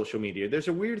all social media. There's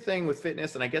a weird thing with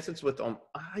fitness, and I guess it's with, I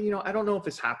don't know if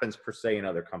this happens per se in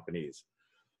other companies.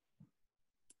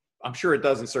 I'm sure it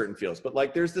does in certain fields, but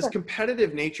like, there's this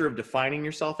competitive nature of defining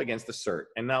yourself against the cert.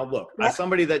 And now look, as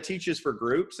somebody that teaches for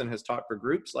groups and has taught for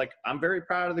groups, like, I'm very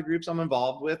proud of the groups I'm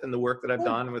involved with and the work that I've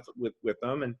done with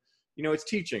them. And, it's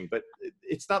teaching, but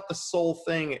it's not the sole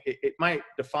thing. It might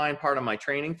define part of my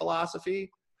training philosophy,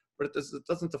 but it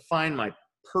doesn't define my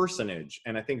personage.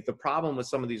 And I think the problem with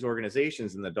some of these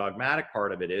organizations and the dogmatic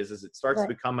part of it is it starts to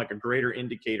become like a greater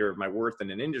indicator of my worth in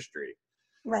an industry.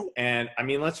 Right. And I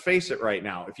mean, let's face it right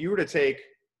now. If you were to take,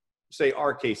 say,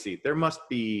 RKC, there must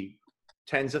be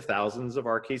tens of thousands of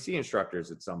RKC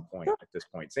instructors at some point at this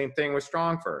point. Same thing with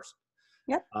Strong First.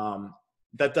 Yep.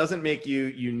 That doesn't make you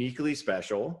uniquely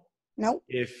special. Nope.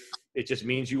 If it just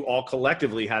means you all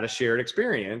collectively had a shared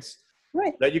experience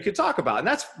that you could talk about. And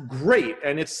that's great.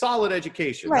 And it's solid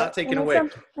education, not taken away.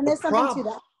 And there's something to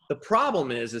that. The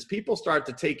problem is people start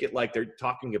to take it like they're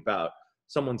talking about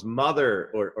someone's mother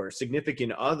or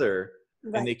significant other,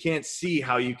 and they can't see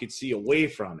how you could see away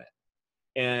from it.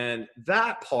 And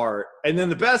that part, and then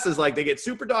the best is like they get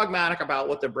super dogmatic about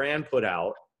what the brand put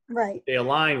out. Right. They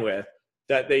align with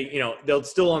that. They'll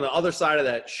still on the other side of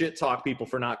that shit talk people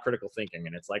for not critical thinking.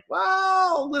 And it's like,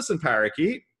 well, listen,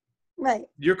 parakeet. Right.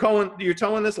 You're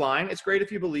towing this line. It's great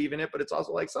if you believe in it, but it's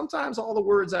also like sometimes all the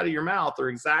words out of your mouth are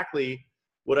exactly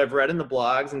what I've read in the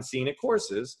blogs and seen at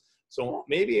courses. So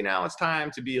maybe now it's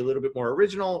time to be a little bit more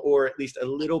original, or at least a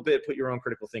little bit put your own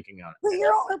critical thinking on it. Put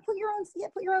your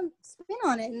own spin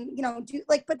on it, and do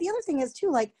like. But the other thing is too,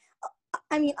 like,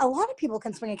 I mean, a lot of people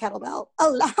can swing a kettlebell. A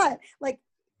lot.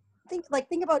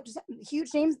 Think about just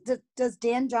huge names. Does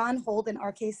Dan John hold an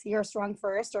RKC or Strong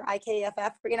First or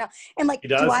IKFF? And like he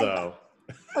does though.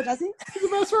 Oh, does he? He's the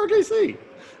best for RKC.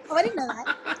 Oh, I didn't know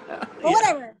that. Well,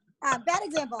 whatever. Bad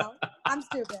example. I'm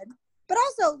stupid. But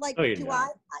also, like,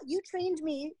 you trained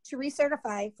me to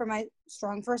recertify for my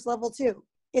Strong First level 2.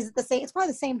 Is it the same? It's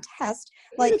probably the same test.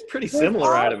 Like, it's pretty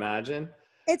similar, I'd imagine.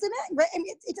 It's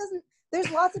it doesn't.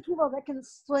 There's lots of people that can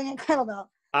swing a kettlebell.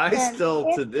 Or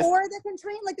that can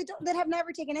train that have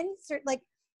never taken any cert. Like,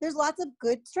 there's lots of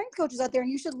good strength coaches out there,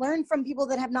 and you should learn from people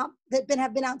that have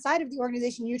been outside of the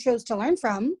organization you chose to learn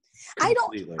from.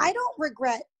 Completely. I don't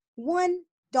regret $1.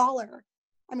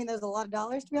 I mean, there's a lot of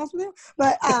dollars, to be honest with you,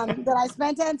 but that I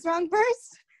spent on Strong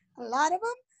First, a lot of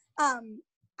them.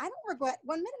 I don't regret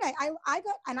 1 minute.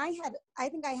 I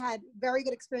think I had very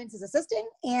good experiences assisting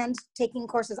and taking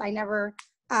courses. I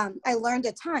learned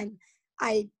a ton.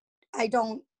 I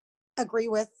don't agree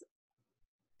with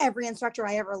every instructor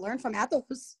I ever learned from at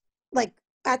those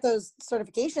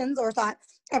certifications, or thought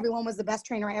everyone was the best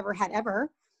trainer I ever had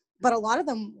ever. But a lot of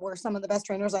them were some of the best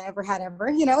trainers I ever had ever.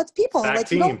 It's people. Back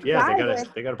team. Yeah,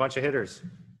 they got a bunch of hitters.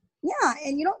 Yeah,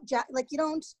 and you don't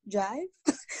jive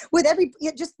with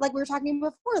just like we were talking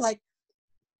before. Like,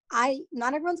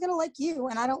 not everyone's gonna like you,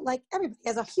 and I don't like everybody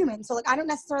as a human. So like, I don't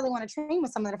necessarily want to train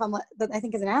with someone that I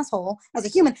think is an asshole as a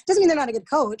human. Doesn't mean they're not a good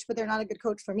coach, but they're not a good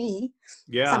coach for me.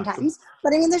 Yeah. Sometimes,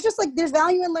 but I mean, there's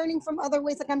value in learning from other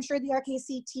ways. Like, I'm sure the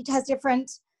RKC has different.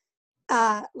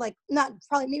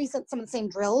 Maybe some of the same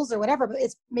drills or whatever, but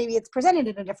it's presented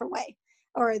in a different way,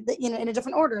 or in a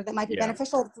different order that might be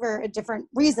beneficial for a different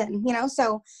reason,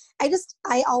 So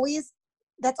that's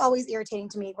always irritating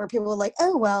to me, where people are like,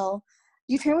 oh, well,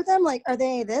 you train with them? Like, are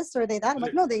they this or are they that? I'm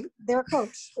like, no, they're a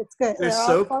coach. It's good. They're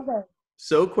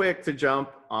so quick to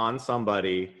jump on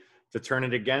somebody to turn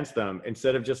it against them,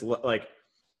 instead of just like,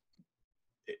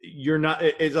 you're not,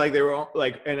 it's like they were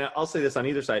like, and I'll say this on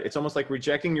either side, it's almost like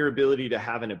rejecting your ability to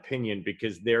have an opinion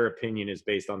because their opinion is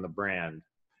based on the brand.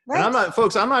 Right. And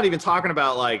I'm not even talking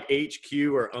about like HQ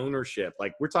or ownership.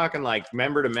 Like, we're talking like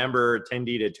member to member,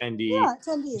 attendee to attendee,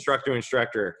 instructor to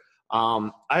instructor.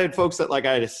 I had folks that I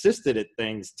had assisted at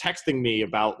things texting me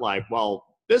about like, well,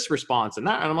 this response and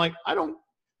that. And I'm like, I don't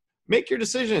make your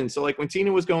decision. So like when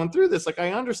Tina was going through this, like,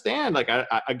 I understand, like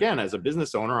I again, as a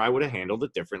business owner, I would have handled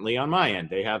it differently on my end.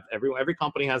 They have every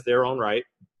company has their own right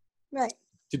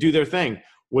to do their thing.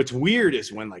 What's weird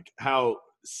is when like how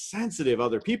sensitive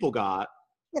other people got.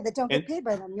 Yeah, that don't get paid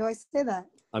by them. You always say that.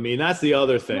 I mean, that's the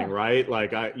other thing, right?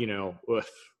 Like I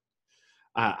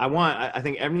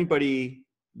think everybody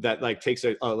that like takes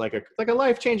a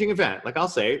life-changing event. Like I'll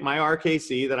say my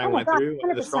RKC that I went through,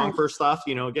 100%. The Strong First stuff,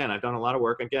 again, I've done a lot of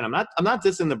work. Again, I'm not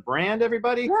dissing the brand,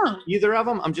 everybody, either of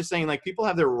them. I'm just saying like people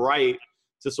have their right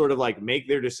to sort of like make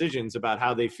their decisions about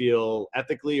how they feel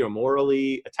ethically or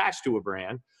morally attached to a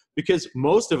brand. Because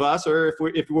most of us are,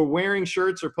 if we're wearing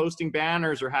shirts or posting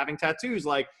banners or having tattoos,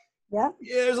 like,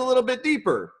 there's a little bit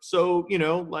deeper. So,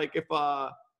 like if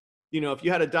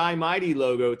you had a Die Mighty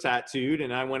logo tattooed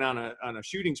and I went on a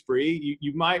shooting spree,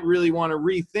 you might really want to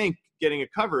rethink getting a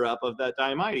cover up of that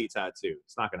Die Mighty tattoo.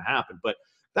 It's not going to happen, but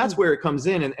that's where it comes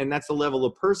in. And that's the level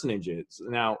of personages.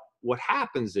 Now, what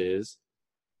happens is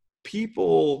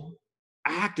people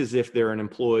act as if they're an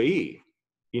employee.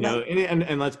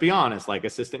 And let's be honest, like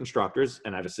assistant instructors,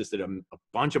 and I've assisted them a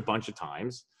bunch of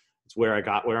times. It's where I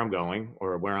got where I'm going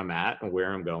or where I'm at and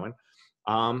where I'm going.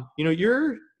 you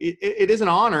know, it is an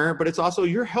honor, but it's also,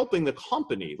 you're helping the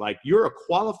company. Like, you're a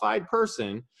qualified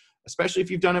person, especially if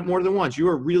you've done it more than once. You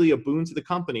are really a boon to the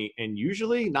company, and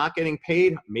usually not getting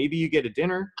paid. Maybe you get a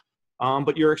dinner,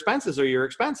 but your expenses are your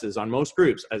expenses on most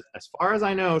groups. As far as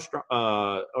I know,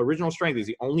 Original Strength is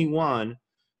the only one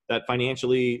that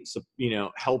financially, you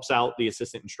know, helps out the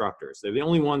assistant instructors. They're the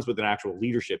only ones with an actual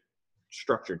leadership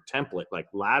structured template, like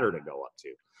ladder to go up to.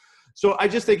 So I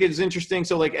just think it's interesting.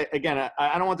 So, like, again,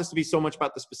 I don't want this to be so much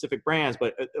about the specific brands,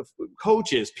 but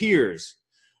coaches, peers,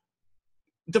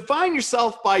 define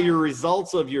yourself by your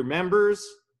results of your members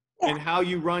and how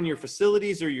you run your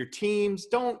facilities or your teams.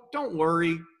 Don't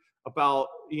worry about,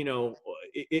 you know,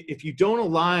 if you don't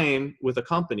align with a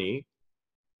company,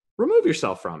 remove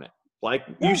yourself from it. Like,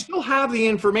 you still have the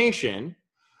information.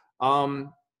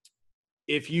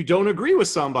 If you don't agree with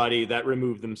somebody that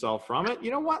removed themselves from it,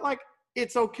 you know what? Like,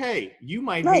 it's okay. You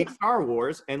might hate Star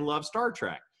Wars and love Star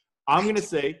Trek. I'm going to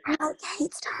say, I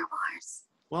hate Star Wars.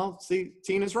 Well, see,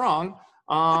 Tina's wrong.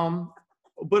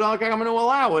 But I'm going to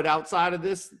allow it outside of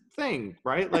this thing,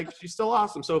 right? Like, she's still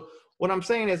awesome. So what I'm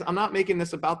saying is, I'm not making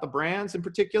this about the brands in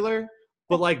particular,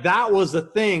 but like, that was the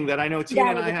thing that I know Tina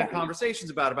and I had conversations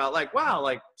about like, wow,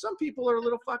 like, some people are a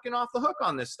little fucking off the hook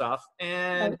on this stuff,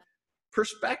 and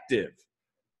perspective.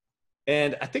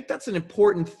 And I think that's an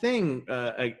important thing.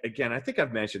 Again, I think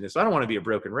I've mentioned this. I don't want to be a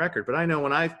broken record, but I know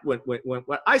when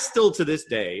I still to this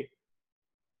day,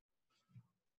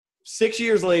 6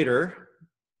 years later,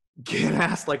 get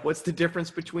asked, like, what's the difference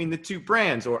between the two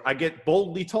brands? Or I get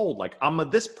boldly told, like, I'm a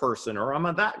this person or I'm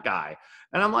a that guy.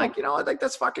 And I'm like, you know, I think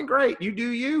that's fucking great. You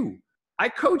do you. I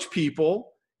coach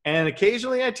people, and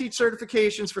occasionally I teach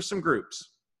certifications for some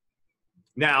groups.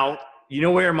 Now, you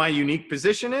know where my unique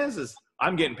position is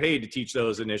I'm getting paid to teach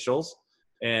those initials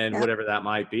and whatever that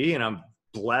might be. And I'm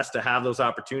blessed to have those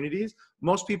opportunities.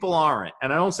 Most people aren't.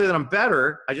 And I don't say that I'm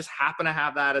better. I just happen to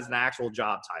have that as an actual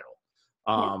job title.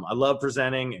 I love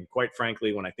presenting. And quite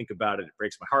frankly, when I think about it, it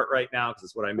breaks my heart right now because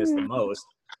it's what I miss the most.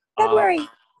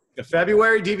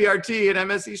 February DVRT at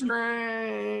MSC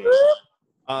Strength.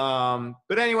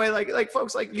 But anyway, like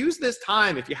folks, like, use this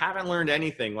time. If you haven't learned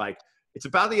anything, like, it's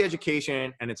about the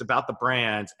education, and it's about the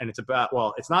brands, and it's about,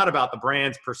 well, it's not about the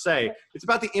brands per se. It's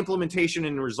about the implementation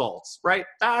and results, right?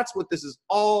 That's what this is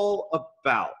all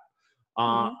about.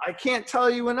 I can't tell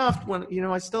you enough when, you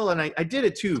know, I did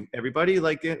it too, everybody,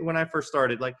 like, when I first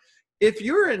started, like, if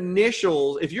your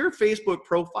initials, if your Facebook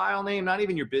profile name, not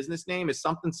even your business name, is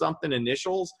something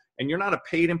initials, and you're not a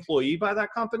paid employee by that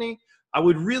company, I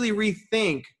would really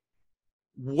rethink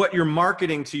what you're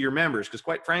marketing to your members. Because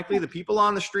quite frankly, the people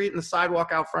on the street and the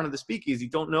sidewalk out front of the speakeasy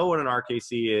don't know what an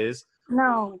RKC is.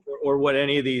 No. Or what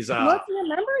any of these. Most of your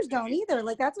members don't either.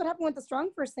 Like, that's what happened with the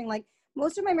Strong First thing. Like,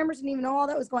 most of my members didn't even know all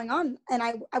that was going on. And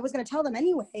I was going to tell them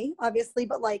anyway, obviously,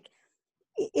 but like,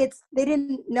 they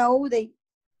didn't know.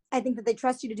 I think that they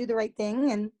trust you to do the right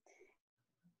thing and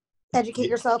educate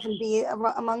yourself and be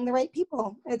among the right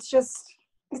people.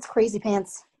 It's crazy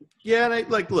pants. Yeah, and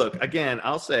look, again,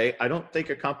 I'll say, I don't think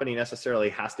a company necessarily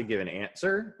has to give an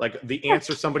answer, like the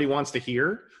answer somebody wants to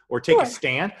hear, or take a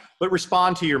stand, but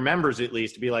respond to your members at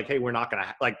least, to be like, hey, we're not going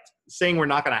to, like, saying we're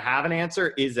not going to have an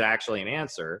answer is actually an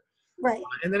answer. Right.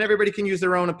 And then everybody can use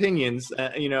their own opinions,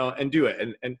 you know, and do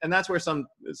it. And that's where some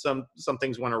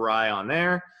things went awry on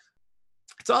there.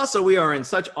 It's also, we are in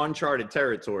such uncharted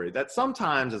territory that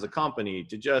sometimes as a company,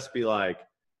 to just be like,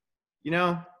 you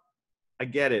know, I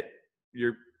get it.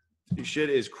 Your shit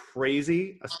is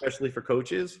crazy, especially for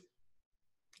coaches.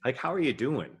 Like, how are you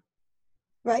doing?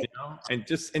 Right. You know? And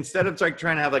just, instead of like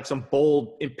trying to have like some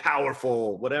bold and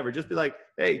powerful whatever, just be like,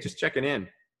 hey, just checking in.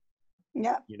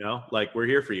 Yeah. You know, like, we're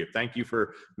here for you. Thank you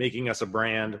for making us a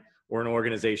brand or an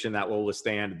organization that will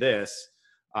withstand this.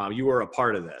 You are a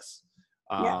part of this.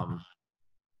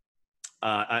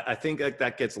 I think like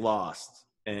that gets lost.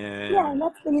 And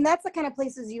and that's the kind of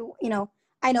places you know,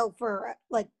 I know for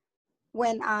like,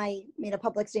 when I made a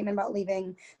public statement about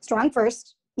leaving Strong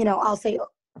First, you know, I'll say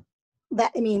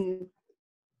that, I mean,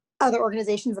 other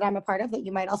organizations that I'm a part of, that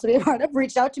you might also be a part of,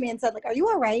 reached out to me and said, like, are you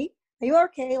all right? Are you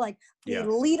okay? Like, the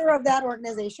leader of that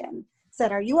organization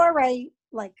said, are you all right?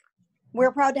 Like,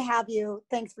 we're proud to have you.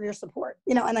 Thanks for your support.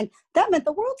 You know, and like, that meant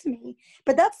the world to me.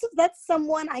 But that's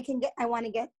someone I want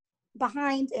to get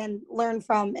behind and learn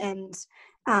from and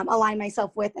align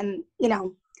myself with. And, you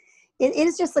know, it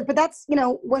is just like, but that's, you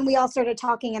know, when we all started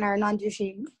talking in our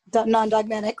non-douchey,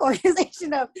 non-dogmatic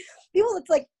organization of people, it's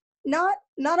like, not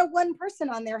a one person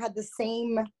on there had the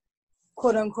same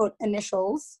quote unquote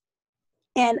initials.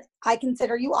 And I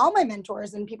consider you all my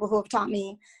mentors and people who have taught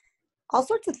me all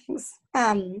sorts of things.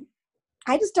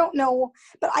 I just don't know,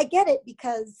 but I get it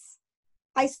because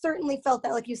I certainly felt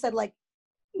that, like you said, like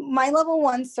my level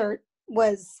 1 cert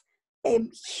was a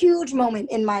huge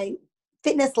moment in my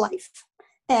fitness life.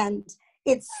 And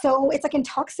it's like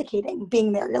intoxicating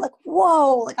being there. You're like,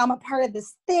 whoa, like I'm a part of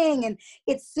this thing. And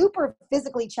it's super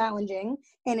physically challenging.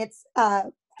 And it's a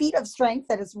feat of strength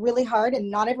that is really hard and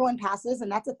not everyone passes.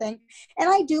 And that's a thing. And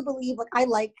I do believe, like, I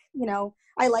liked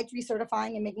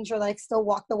recertifying and making sure that I still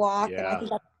walk the walk. Yeah.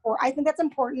 And I think that's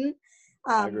important.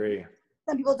 I agree.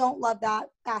 Some people don't love that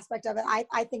aspect of it.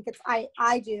 I think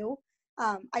I do.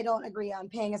 I don't agree on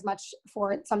paying as much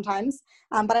for it sometimes.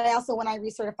 But I also, when I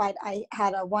recertified, I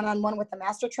had a one-on-one with the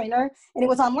master trainer, and it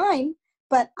was online,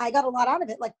 but I got a lot out of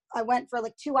it. Like I went for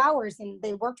like 2 hours and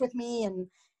they worked with me. And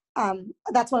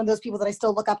that's one of those people that I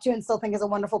still look up to and still think is a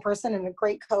wonderful person and a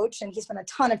great coach. And he spent a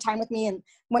ton of time with me and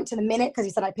went to the minute because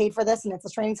he said, I paid for this and it's a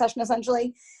training session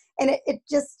essentially. And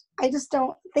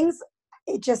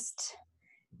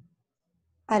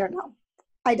I don't know.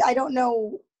 I don't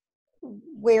know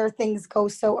where things go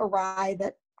so awry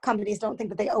that companies don't think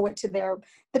that they owe it to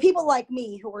the people like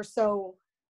me who were so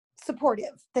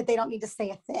supportive that they don't need to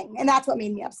say a thing. And that's what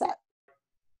made me upset.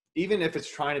 Even if it's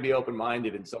trying to be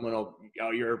open-minded and someone will,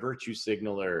 you're a virtue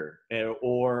signaler,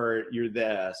 or you're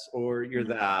this, or you're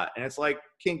that. And it's like,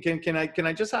 can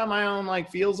I just have my own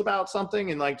like feels about something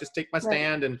and like just take my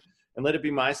stand and let it be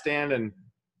my stand and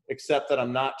accept that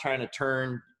I'm not trying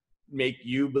to make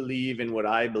you believe in what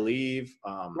I believe.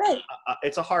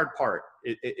 It's a hard part.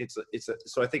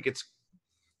 So I think it's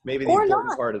maybe the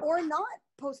important part of, or not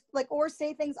post, like, or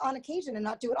say things on occasion and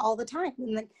not do it all the time.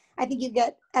 And like, I think you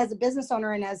get, as a business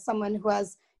owner and as someone who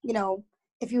has,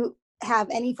 if you have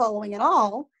any following at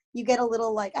all, you get a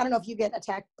little like, I don't know if you get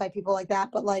attacked by people like that,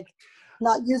 but like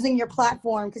not using your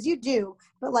platform, because you do,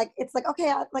 but like, it's like,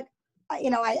 okay,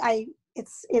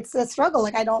 it's a struggle.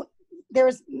 Like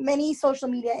there's many social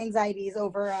media anxieties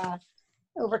over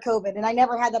COVID. And I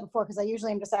never had that before because I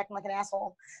usually am just acting like an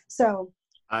asshole. So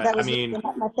that was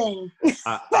not my thing.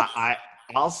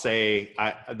 I'll say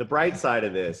the bright side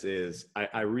of this is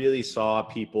I really saw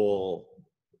people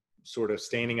sort of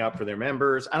standing up for their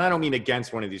members. And I don't mean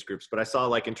against one of these groups, but I saw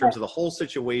like in terms of the whole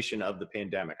situation of the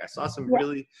pandemic, I saw some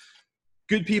really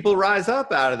good people rise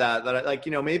up out of that I, like,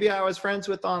 maybe I was friends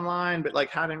with online, but like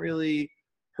hadn't really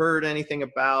heard anything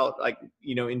about, like,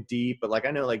 in deep, but like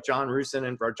I know like John Rusin,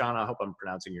 and John, I hope I'm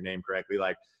pronouncing your name correctly,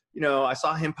 like, I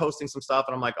saw him posting some stuff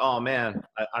and I'm like, oh man,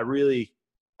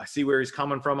 I see where he's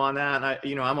coming from on that.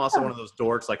 And I'm also one of those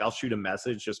dorks, like I'll shoot a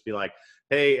message, just be like,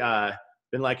 hey,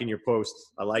 been liking your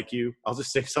posts, I like you. I'll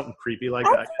just say something creepy like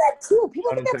that. I do that too.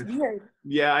 People think that's weird.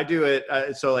 Yeah, I do it.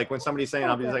 So like when somebody's saying,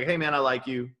 I'll be like, hey man, I like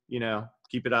you,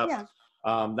 keep it up. Yeah.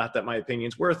 Not that my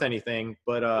opinion's worth anything,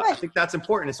 but I think that's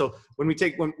important. And so when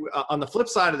on the flip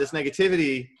side of this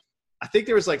negativity, I think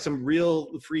there was like some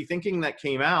real free thinking that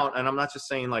came out. And I'm not just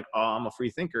saying like, oh, I'm a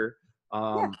free thinker.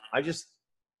 I'm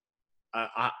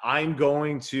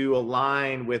going to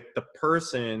align with the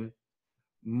person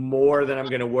more than I'm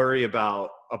going to worry about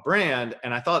a brand.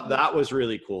 And I thought that was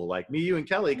really cool. Like me, you and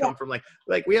Kelly come from like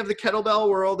we have the kettlebell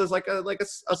world as like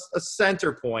a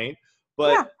center point,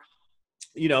 but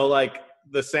like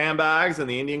the sandbags and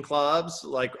the Indian clubs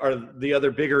like are the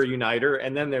other bigger uniter.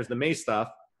 And then there's the mace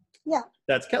stuff. Yeah.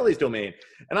 That's Kelly's domain.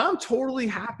 And I'm totally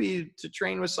happy to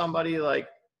train with somebody like,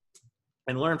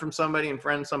 and learn from somebody and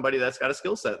friend somebody that's got a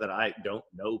skill set that I don't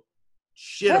know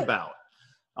shit about.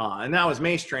 And that was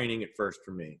mace training at first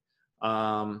for me.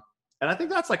 And I think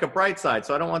that's like a bright side.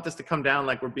 So I don't want this to come down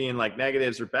like we're being like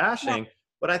negatives or bashing,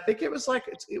 but I think it was like,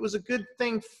 it was a good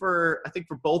thing for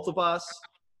both of us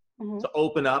to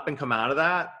open up and come out of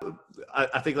that.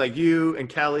 I think like you and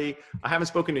Kelly, I haven't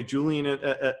spoken to Julian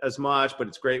as much, but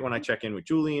it's great when I check in with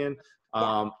Julian.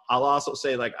 I'll also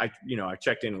say like, I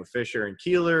checked in with Fisher and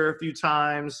Keeler a few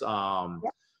times,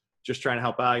 just trying to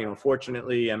help out.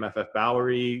 Fortunately, MFF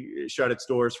Bowery shut its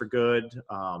doors for good.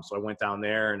 So I went down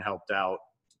there and helped out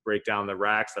break down the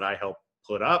racks that I helped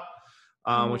put up,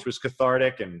 which was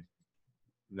cathartic. And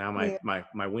now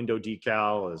my window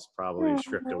decal is probably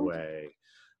stripped away.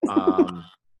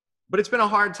 But it's been a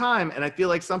hard time. And I feel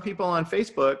like some people on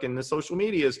Facebook and the social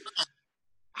medias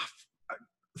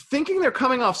thinking they're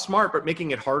coming off smart, but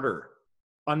making it harder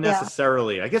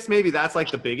unnecessarily. I guess maybe that's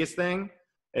like the biggest thing.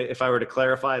 If I were to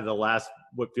clarify the last,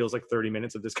 what feels like 30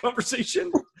 minutes of this conversation,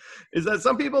 is that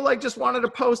some people like just wanted to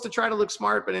post to try to look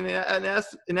smart, but in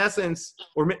essence,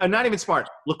 or not even smart,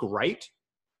 look right.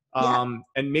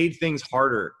 And made things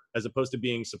harder as opposed to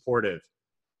being supportive.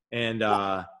 And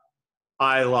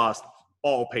I lost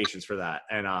all patience for that.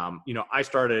 And, I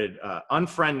started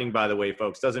unfriending, by the way,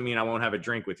 folks, doesn't mean I won't have a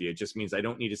drink with you. It just means I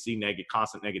don't need to see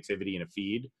constant negativity in a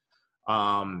feed.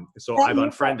 So I've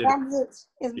unfriended.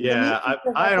 Yeah,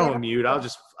 I don't mute. I'll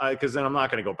just, cause then I'm not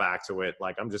going to go back to it.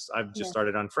 Like I've just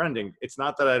started unfriending. It's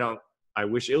not that I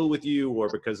wish ill with you or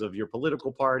because of your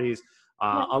political parties.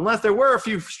 Unless there were a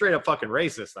few straight up fucking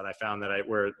racists that I found that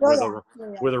were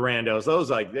the randos. Those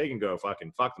they can go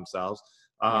fucking fuck themselves.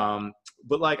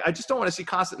 But I just don't want to see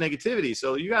constant negativity.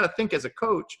 So you got to think as a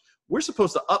coach, we're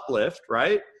supposed to uplift,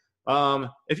 right?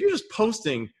 If you're just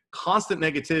posting constant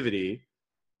negativity,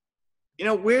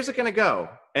 where's it going to go?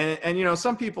 And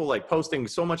some people posting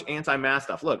so much anti-mask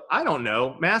stuff. Look, I don't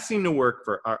know. Masks seem to work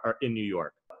in New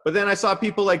York. But then I saw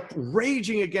people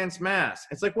raging against masks.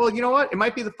 It's well, you know what? It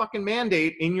might be the fucking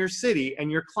mandate in your city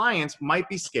and your clients might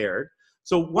be scared.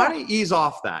 So why don't you ease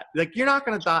off that? You're not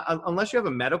going to die unless you have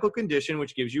a medical condition,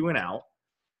 which gives you an out.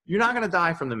 You're not going to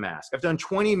die from the mask. I've done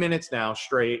 20 minutes now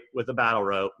straight with a battle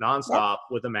rope, nonstop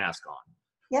with a mask on.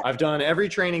 Yep. I've done every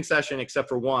training session except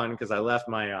for one because I left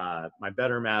my my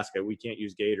better mask at We Can't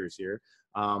Use Gators here.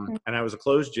 And I was a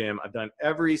closed gym. I've done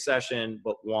every session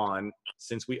but one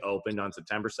since we opened on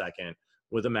September 2nd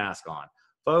with a mask on.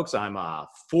 Folks, I'm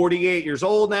 48 years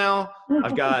old now.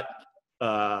 I've got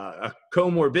a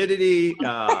comorbidity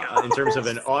in terms of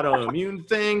an autoimmune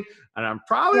thing. And I'm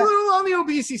probably a little on the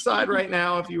obesity side right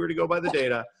now if you were to go by the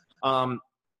data. And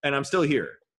I'm still here.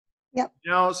 Yep.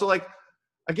 So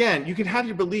again, you can have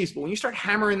your beliefs, but when you start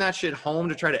hammering that shit home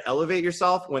to try to elevate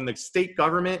yourself, when the state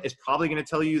government is probably going to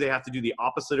tell you they have to do the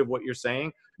opposite of what you're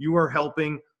saying, you are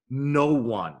helping no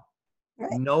one.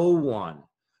 Right. No one.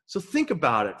 So think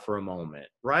about it for a moment,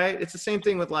 right? It's the same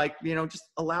thing with just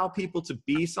allow people to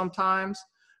be sometimes.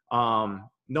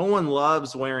 No one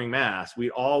loves wearing masks. We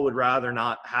all would rather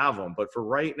not have them. But for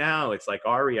right now, it's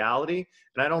our reality.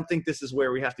 And I don't think this is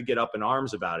where we have to get up in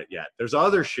arms about it yet. There's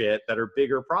other shit that are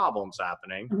bigger problems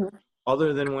happening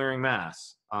other than wearing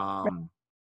masks.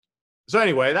 So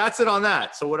anyway, that's it on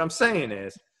that. So what I'm saying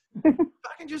is, I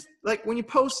can just when you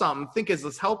post something, think, is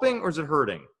this helping or is it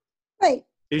hurting? Right.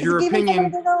 Is your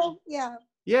opinion,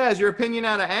 is your opinion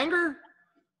out of anger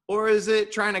or is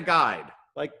it trying to guide?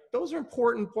 Those are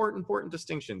important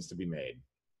distinctions to be made.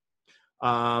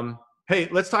 Hey,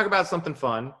 let's talk about something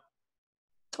fun.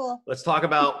 Cool. Let's talk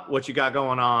about what you got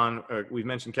going on. We've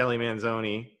mentioned Kelly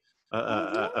Manzoni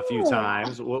a few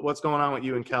times. What's going on with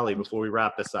you and Kelly before we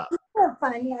wrap this up?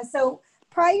 Fun, yeah. So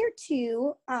prior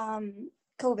to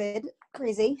COVID,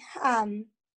 crazy,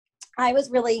 I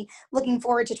was really looking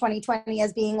forward to 2020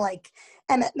 as being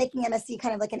making MSC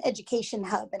kind of an education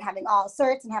hub and having all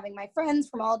certs and having my friends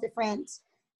from all different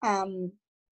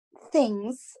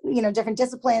things, different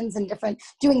disciplines and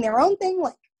doing their own thing,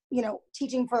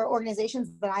 teaching for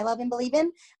organizations that I love and believe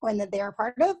in and that they're a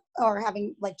part of, or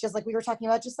having just we were talking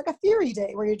about, just a Fury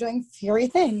day where you're doing Fury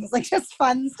things, just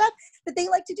fun stuff that they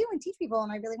like to do and teach people.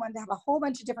 And I really wanted to have a whole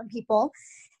bunch of different people.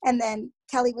 And then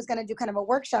Kelly was going to do kind of a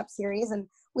workshop series, and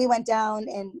we went down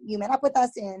and you met up with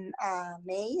us in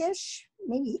May-ish,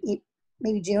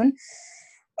 maybe June.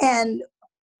 And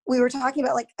we were talking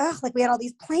about we had all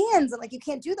these plans and you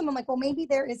can't do them. I'm well, maybe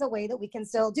there is a way that we can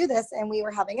still do this. And we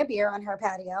were having a beer on her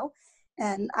patio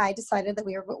and I decided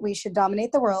that we should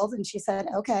dominate the world. And she said,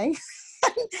 okay,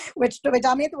 which by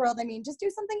dominate the world, I mean, just do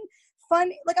something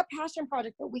fun, a passion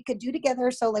project that we could do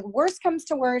together. So worst comes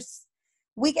to worst,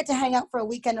 we get to hang out for a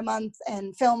weekend a month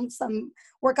and film some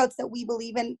workouts that we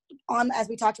believe in as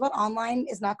we talked about, online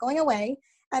is not going away.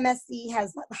 MSC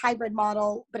has the hybrid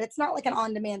model, but it's not an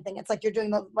on-demand thing. It's you're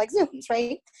doing the Zooms,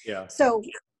 right? Yeah. So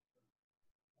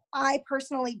I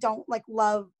personally don't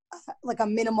love a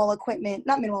minimal equipment,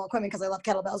 not minimal equipment because I love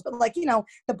kettlebells, but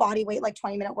the body weight,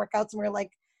 20-minute workouts. And we're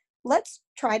let's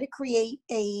try to create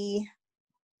a,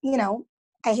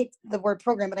 I hate the word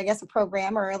program, but I guess a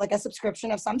program or a subscription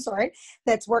of some sort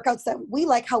that's workouts that we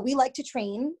how we like to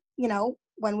train,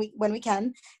 when we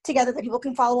can together, that people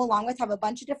can follow along with, have a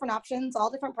bunch of different options,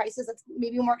 all different prices. That's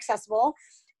maybe more accessible.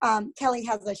 Kelly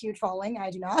has a huge following.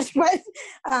 I do not, but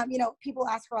people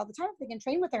ask her all the time if they can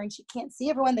train with her, and she can't see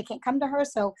everyone. They can't come to her.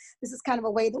 So this is kind of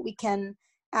a way that we can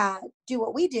do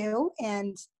what we do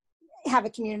and have a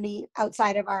community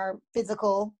outside of our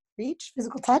physical reach,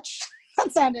 physical touch.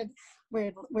 That sounded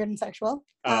weird and sexual.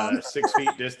 6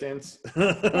 feet distance.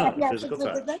 Physical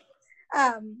touch.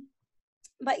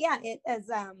 But yeah, it is,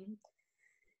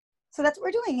 so that's what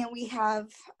we're doing. And we have,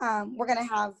 we're going to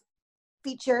have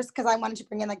features because I wanted to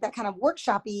bring in that kind of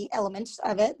workshop-y element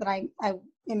of it that I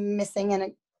am missing and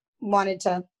I wanted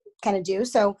to kind of do.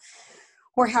 So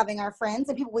we're having our friends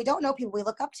and people we don't know, people we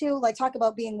look up to, talk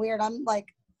about being weird. I'm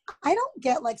I don't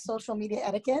get like social media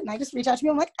etiquette, and I just reach out to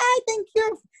people. I'm like, I think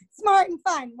you're smart and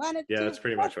fun. Yeah, that's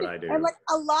pretty much what I do. And like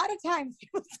a lot of times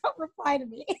people don't reply to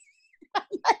me. I'm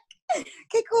like,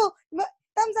 okay, cool.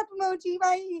 Thumbs up emoji,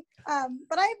 bye.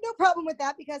 But I have no problem with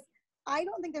that because I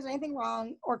don't think there's anything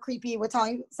wrong or creepy with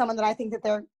telling someone that I think that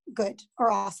they're good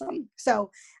or awesome. So,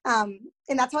 and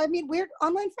that's how I've made weird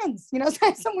online friends. So I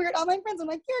have some weird online friends. I'm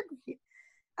like, you're great.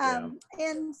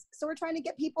 And so we're trying to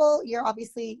get people, you're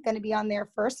obviously going to be on there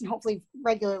first and hopefully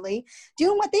regularly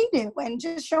doing what they do and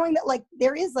just showing that like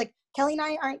there is like Kelly and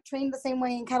I aren't trained the same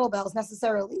way in kettlebells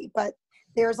necessarily, but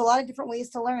there's a lot of different ways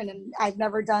to learn. And I've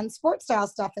never done sports style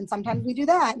stuff. And sometimes we do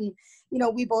that. And,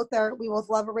 we both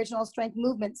love original strength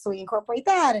movements. So we incorporate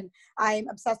that. And I'm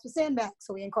obsessed with sandbags.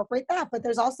 So we incorporate that. But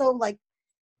there's also like,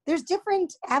 there's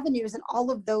different avenues in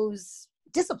all of those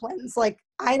disciplines. Like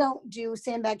I don't do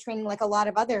sandbag training like a lot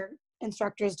of other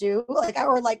instructors do, or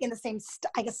in the same,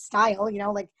 style,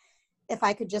 like if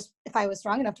I was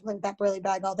strong enough to play with that burley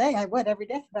bag all day, I would every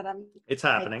day, but it's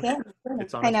happening.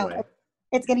 It's on its way.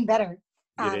 It's getting better.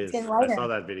 It is. It's getting lighter. I saw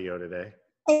that video today.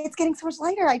 It's getting so much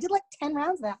lighter. I did like 10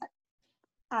 rounds of that.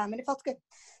 And it felt good.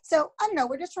 So I don't know.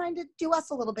 We're just trying to do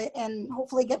us a little bit and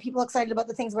hopefully get people excited about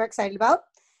the things we're excited about.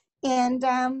 And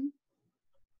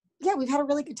we've had a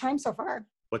really good time so far.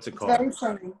 What's it called? Very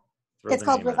exciting. It's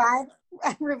called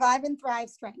Revive and Thrive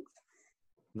Strength.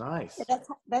 Nice.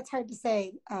 That's hard to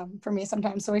say for me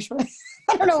sometimes. So I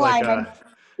don't know why.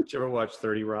 Did you ever watch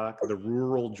 30 Rock? The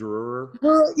rural juror?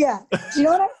 Yeah. Do you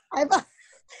know what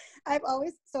I've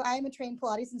always, so I am a trained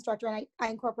Pilates instructor and I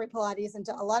incorporate Pilates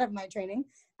into a lot of my training.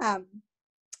 And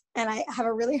I have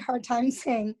a really hard time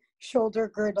saying shoulder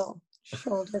girdle,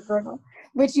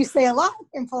 which you say a lot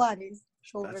in Pilates,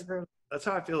 girdle. That's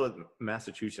how I feel with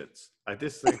Massachusetts. I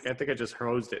think I just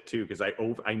hosed it too because I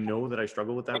know that I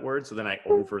struggle with that word, so then I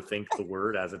overthink the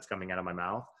word as it's coming out of my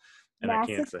mouth, and I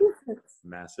can't say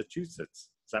Massachusetts.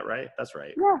 Is that right? That's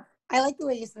right. Yeah, I like the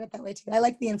way you said it that way too. I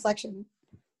like the inflection.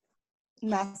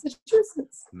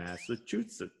 Massachusetts,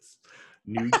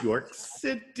 New York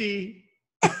City.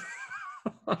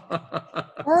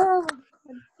 Oh.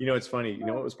 It's funny.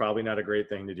 It was probably not a great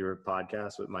thing to do a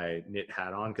podcast with my knit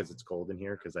hat on because it's cold in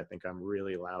here because I think I'm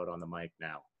really loud on the mic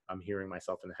now. I'm hearing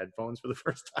myself in the headphones for the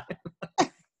first time.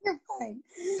 You're fine.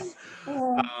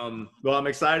 Well, I'm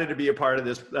excited to be a part of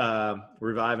this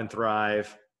Revive and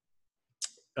Thrive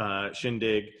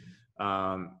shindig.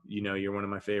 You're one of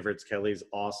my favorites. Kelly's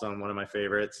awesome, one of my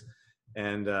favorites.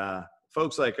 And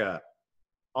folks,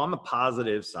 on the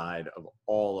positive side of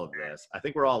all of this, I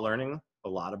think we're all learning a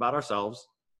lot about ourselves.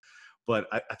 But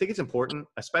I think it's important,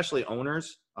 especially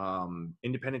owners,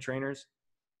 independent trainers,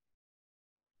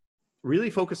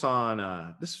 really focus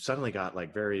on, this suddenly got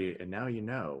very, and now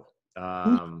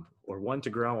or one to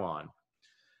grow on.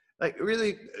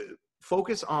 Really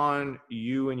focus on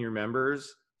you and your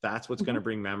members. That's what's going to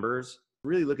bring members.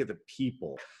 Really look at the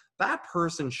people. That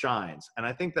person shines. And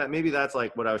I think that maybe that's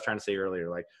what I was trying to say earlier.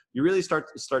 You really start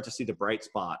to see the bright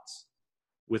spots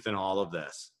within all of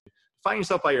this. Find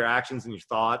yourself by your actions and your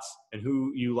thoughts and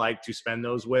who you like to spend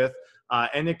those with.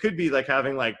 And it could be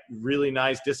having really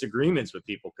nice disagreements with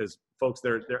people because folks,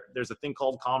 there's a thing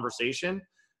called conversation.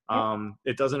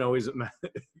 It doesn't always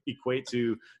equate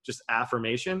to just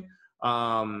affirmation.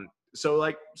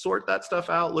 So sort that stuff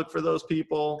out, look for those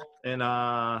people, and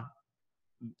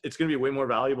it's going to be way more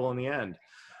valuable in the end.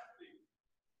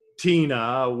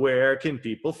 Tina, where can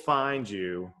people find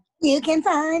you? You can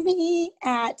find me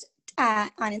on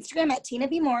Instagram at Tina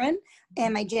V. Morin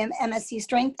and my gym MSC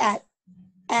Strength at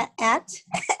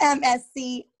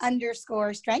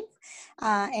MSC_strength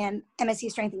and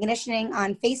MSC Strength and Conditioning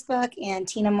on Facebook and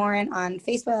Tina Morin on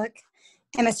Facebook,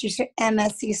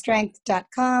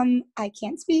 MSCstrength.com. I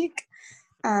can't speak.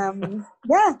 Yeah.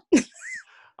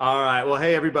 All right. Well,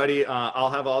 hey, everybody, I'll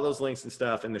have all those links and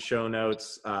stuff in the show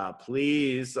notes.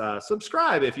 Please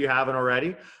subscribe if you haven't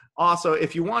already. Also,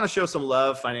 if you want to show some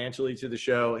love financially to the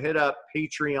show, hit up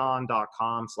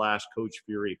patreon.com/Coach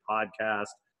Fury Podcast.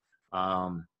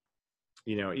 Even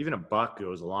 $1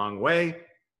 goes a long way.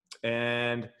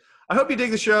 And I hope you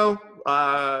dig the show.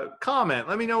 Comment.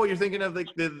 Let me know what you're thinking of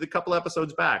the couple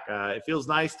episodes back. It feels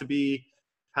nice to be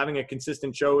having a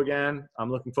consistent show again. I'm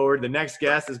looking forward. The next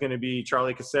guest is going to be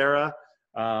Charlie Casera,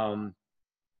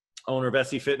 owner of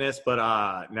SC Fitness, but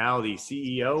now the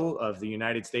CEO of the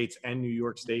United States and New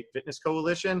York State Fitness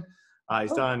Coalition.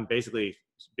 He's done basically a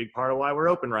big part of why we're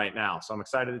open right now. So I'm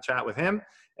excited to chat with him.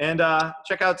 And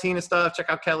check out Tina's stuff, check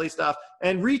out Kelly's stuff,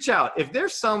 and reach out. If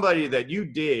there's somebody that you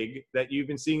dig, that you've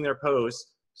been seeing their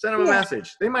posts, send them a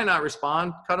message. They might not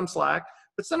respond, cut them slack,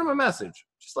 but send them a message.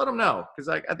 Just let them know, because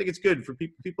I think it's good for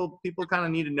people. People kind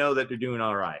of need to know that they're doing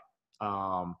all right.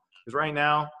 Because right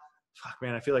now, fuck,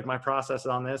 man, I feel like my process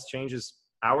on this changes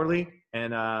hourly,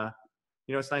 and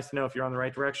it's nice to know if you're on the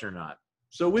right direction or not.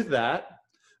 So with that,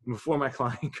 before my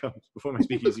client comes, before my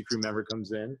speakeasy crew member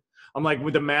comes in, I'm like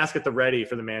with the mask at the ready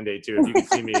for the mandate too. If you can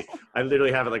see me, I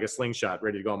literally have it like a slingshot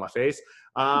ready to go on my face.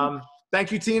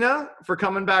 Thank you, Tina, for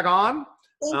coming back on.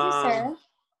 Thank you, sir.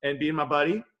 And being my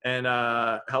buddy and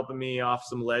helping me off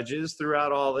some ledges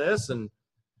throughout all this. And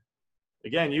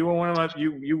again, you were one of my,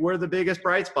 you were the biggest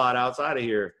bright spot outside of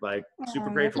here. Like, super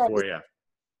grateful for you.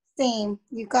 Same.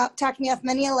 You talked me off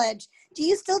many a ledge. Do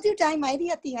you still do Die Mighty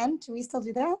at the end? Do we still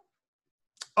do that?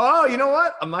 Oh, you know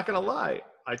what? I'm not going to lie.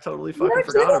 I totally fucking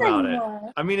forgot about it.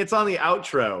 I mean, it's on the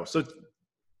outro. So,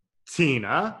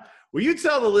 Tina, will you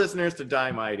tell the listeners to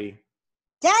Die Mighty?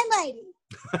 Die Mighty.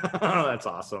 That's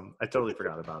awesome. I totally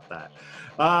forgot about that.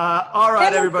 All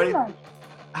right, everybody.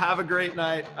 Have a great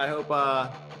night. I hope, I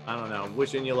don't know,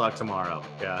 wishing you luck tomorrow.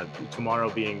 Yeah, tomorrow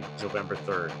being November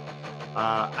 3rd.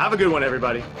 Have a good one,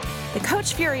 everybody. The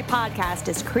Coach Fury podcast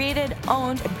is created,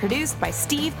 owned, and produced by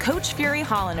Steve Coach Fury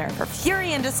Holliner for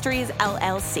Fury Industries,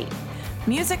 LLC.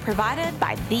 Music provided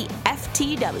by the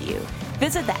FTW.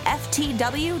 Visit the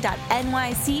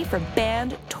FTW.NYC for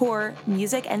band, tour,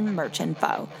 music, and merch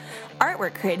info.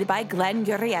 Artwork created by Glenn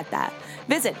Gurrieta.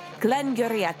 Visit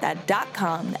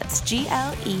glenngurrieta.com. That's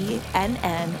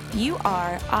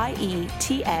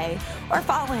GLENNURIETA. Or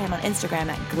follow him on Instagram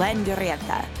at Glenn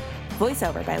Gurrieta.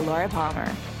 Voiceover by Laura Palmer.